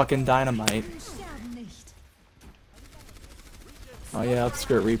with the fucking dynamite. Oh yeah,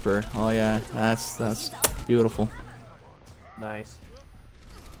 upskirt Reaper. Oh yeah, that's beautiful. Nice.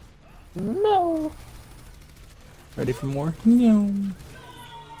 No! Ready for more? No. 30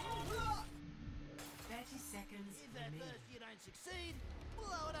 seconds If at remaining. first you don't succeed,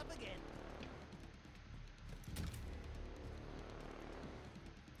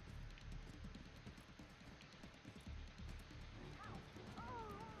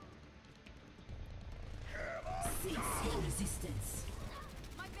 resistance.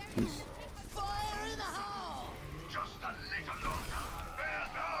 Fire in the hole! Just a little longer. Bear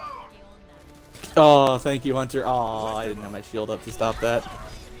down. Oh, thank you, Hunter. Oh, I didn't have my shield up to stop that.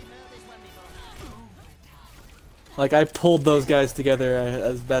 Like, I pulled those guys together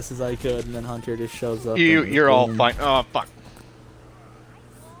as best as I could, and then Hunter just shows up. You're all fine. Oh, fuck.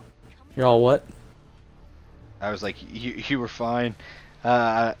 You're all what? I was like, you were fine.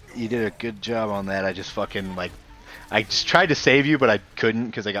 You did a good job on that. I just fucking, like, I just tried to save you, but I couldn't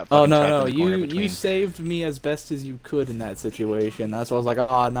because I got fucking Oh, no, trapped no, in the corner you between. saved me as best as you could in that situation. That's why I was like,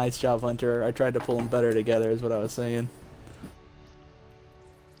 oh, nice job, Hunter. I tried to pull them better together, is what I was saying.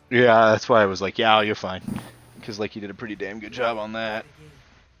 Yeah, that's why I was like, yeah, you're fine. Because, like, you did a pretty damn good job on that.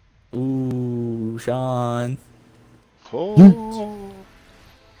 Ooh, Sean. Oh.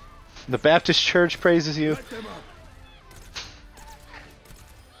 The Baptist Church praises you.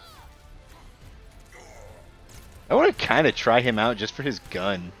 I want to kind of try him out just for his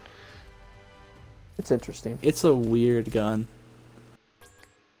gun. It's interesting. It's a weird gun.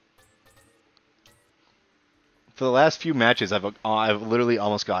 For the last few matches, I've literally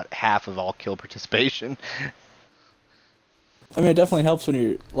almost got half of all kill participation. I mean, it definitely helps when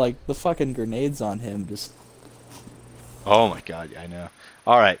you're, like, the fucking grenades on him just... Oh my god, yeah, I know.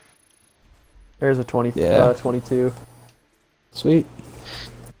 Alright. There's a 22. Sweet.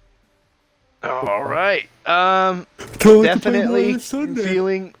 Alright. Definitely Definitely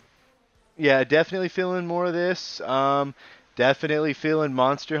feeling... Yeah, definitely feeling more of this. Definitely feeling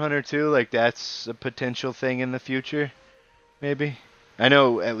Monster Hunter 2, like that's a potential thing in the future. Maybe. I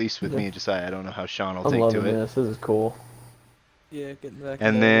know, at least with me, Josiah, I don't know how Sean will I'm take loving to it. this. This is cool. Yeah, getting back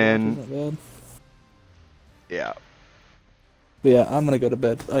And to then- that, not bad. Yeah. But yeah, I'm gonna go to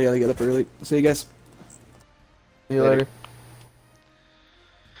bed. I gotta get up early. See you guys. See you Later. later.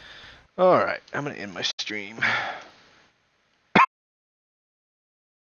 Alright, I'm gonna end my stream.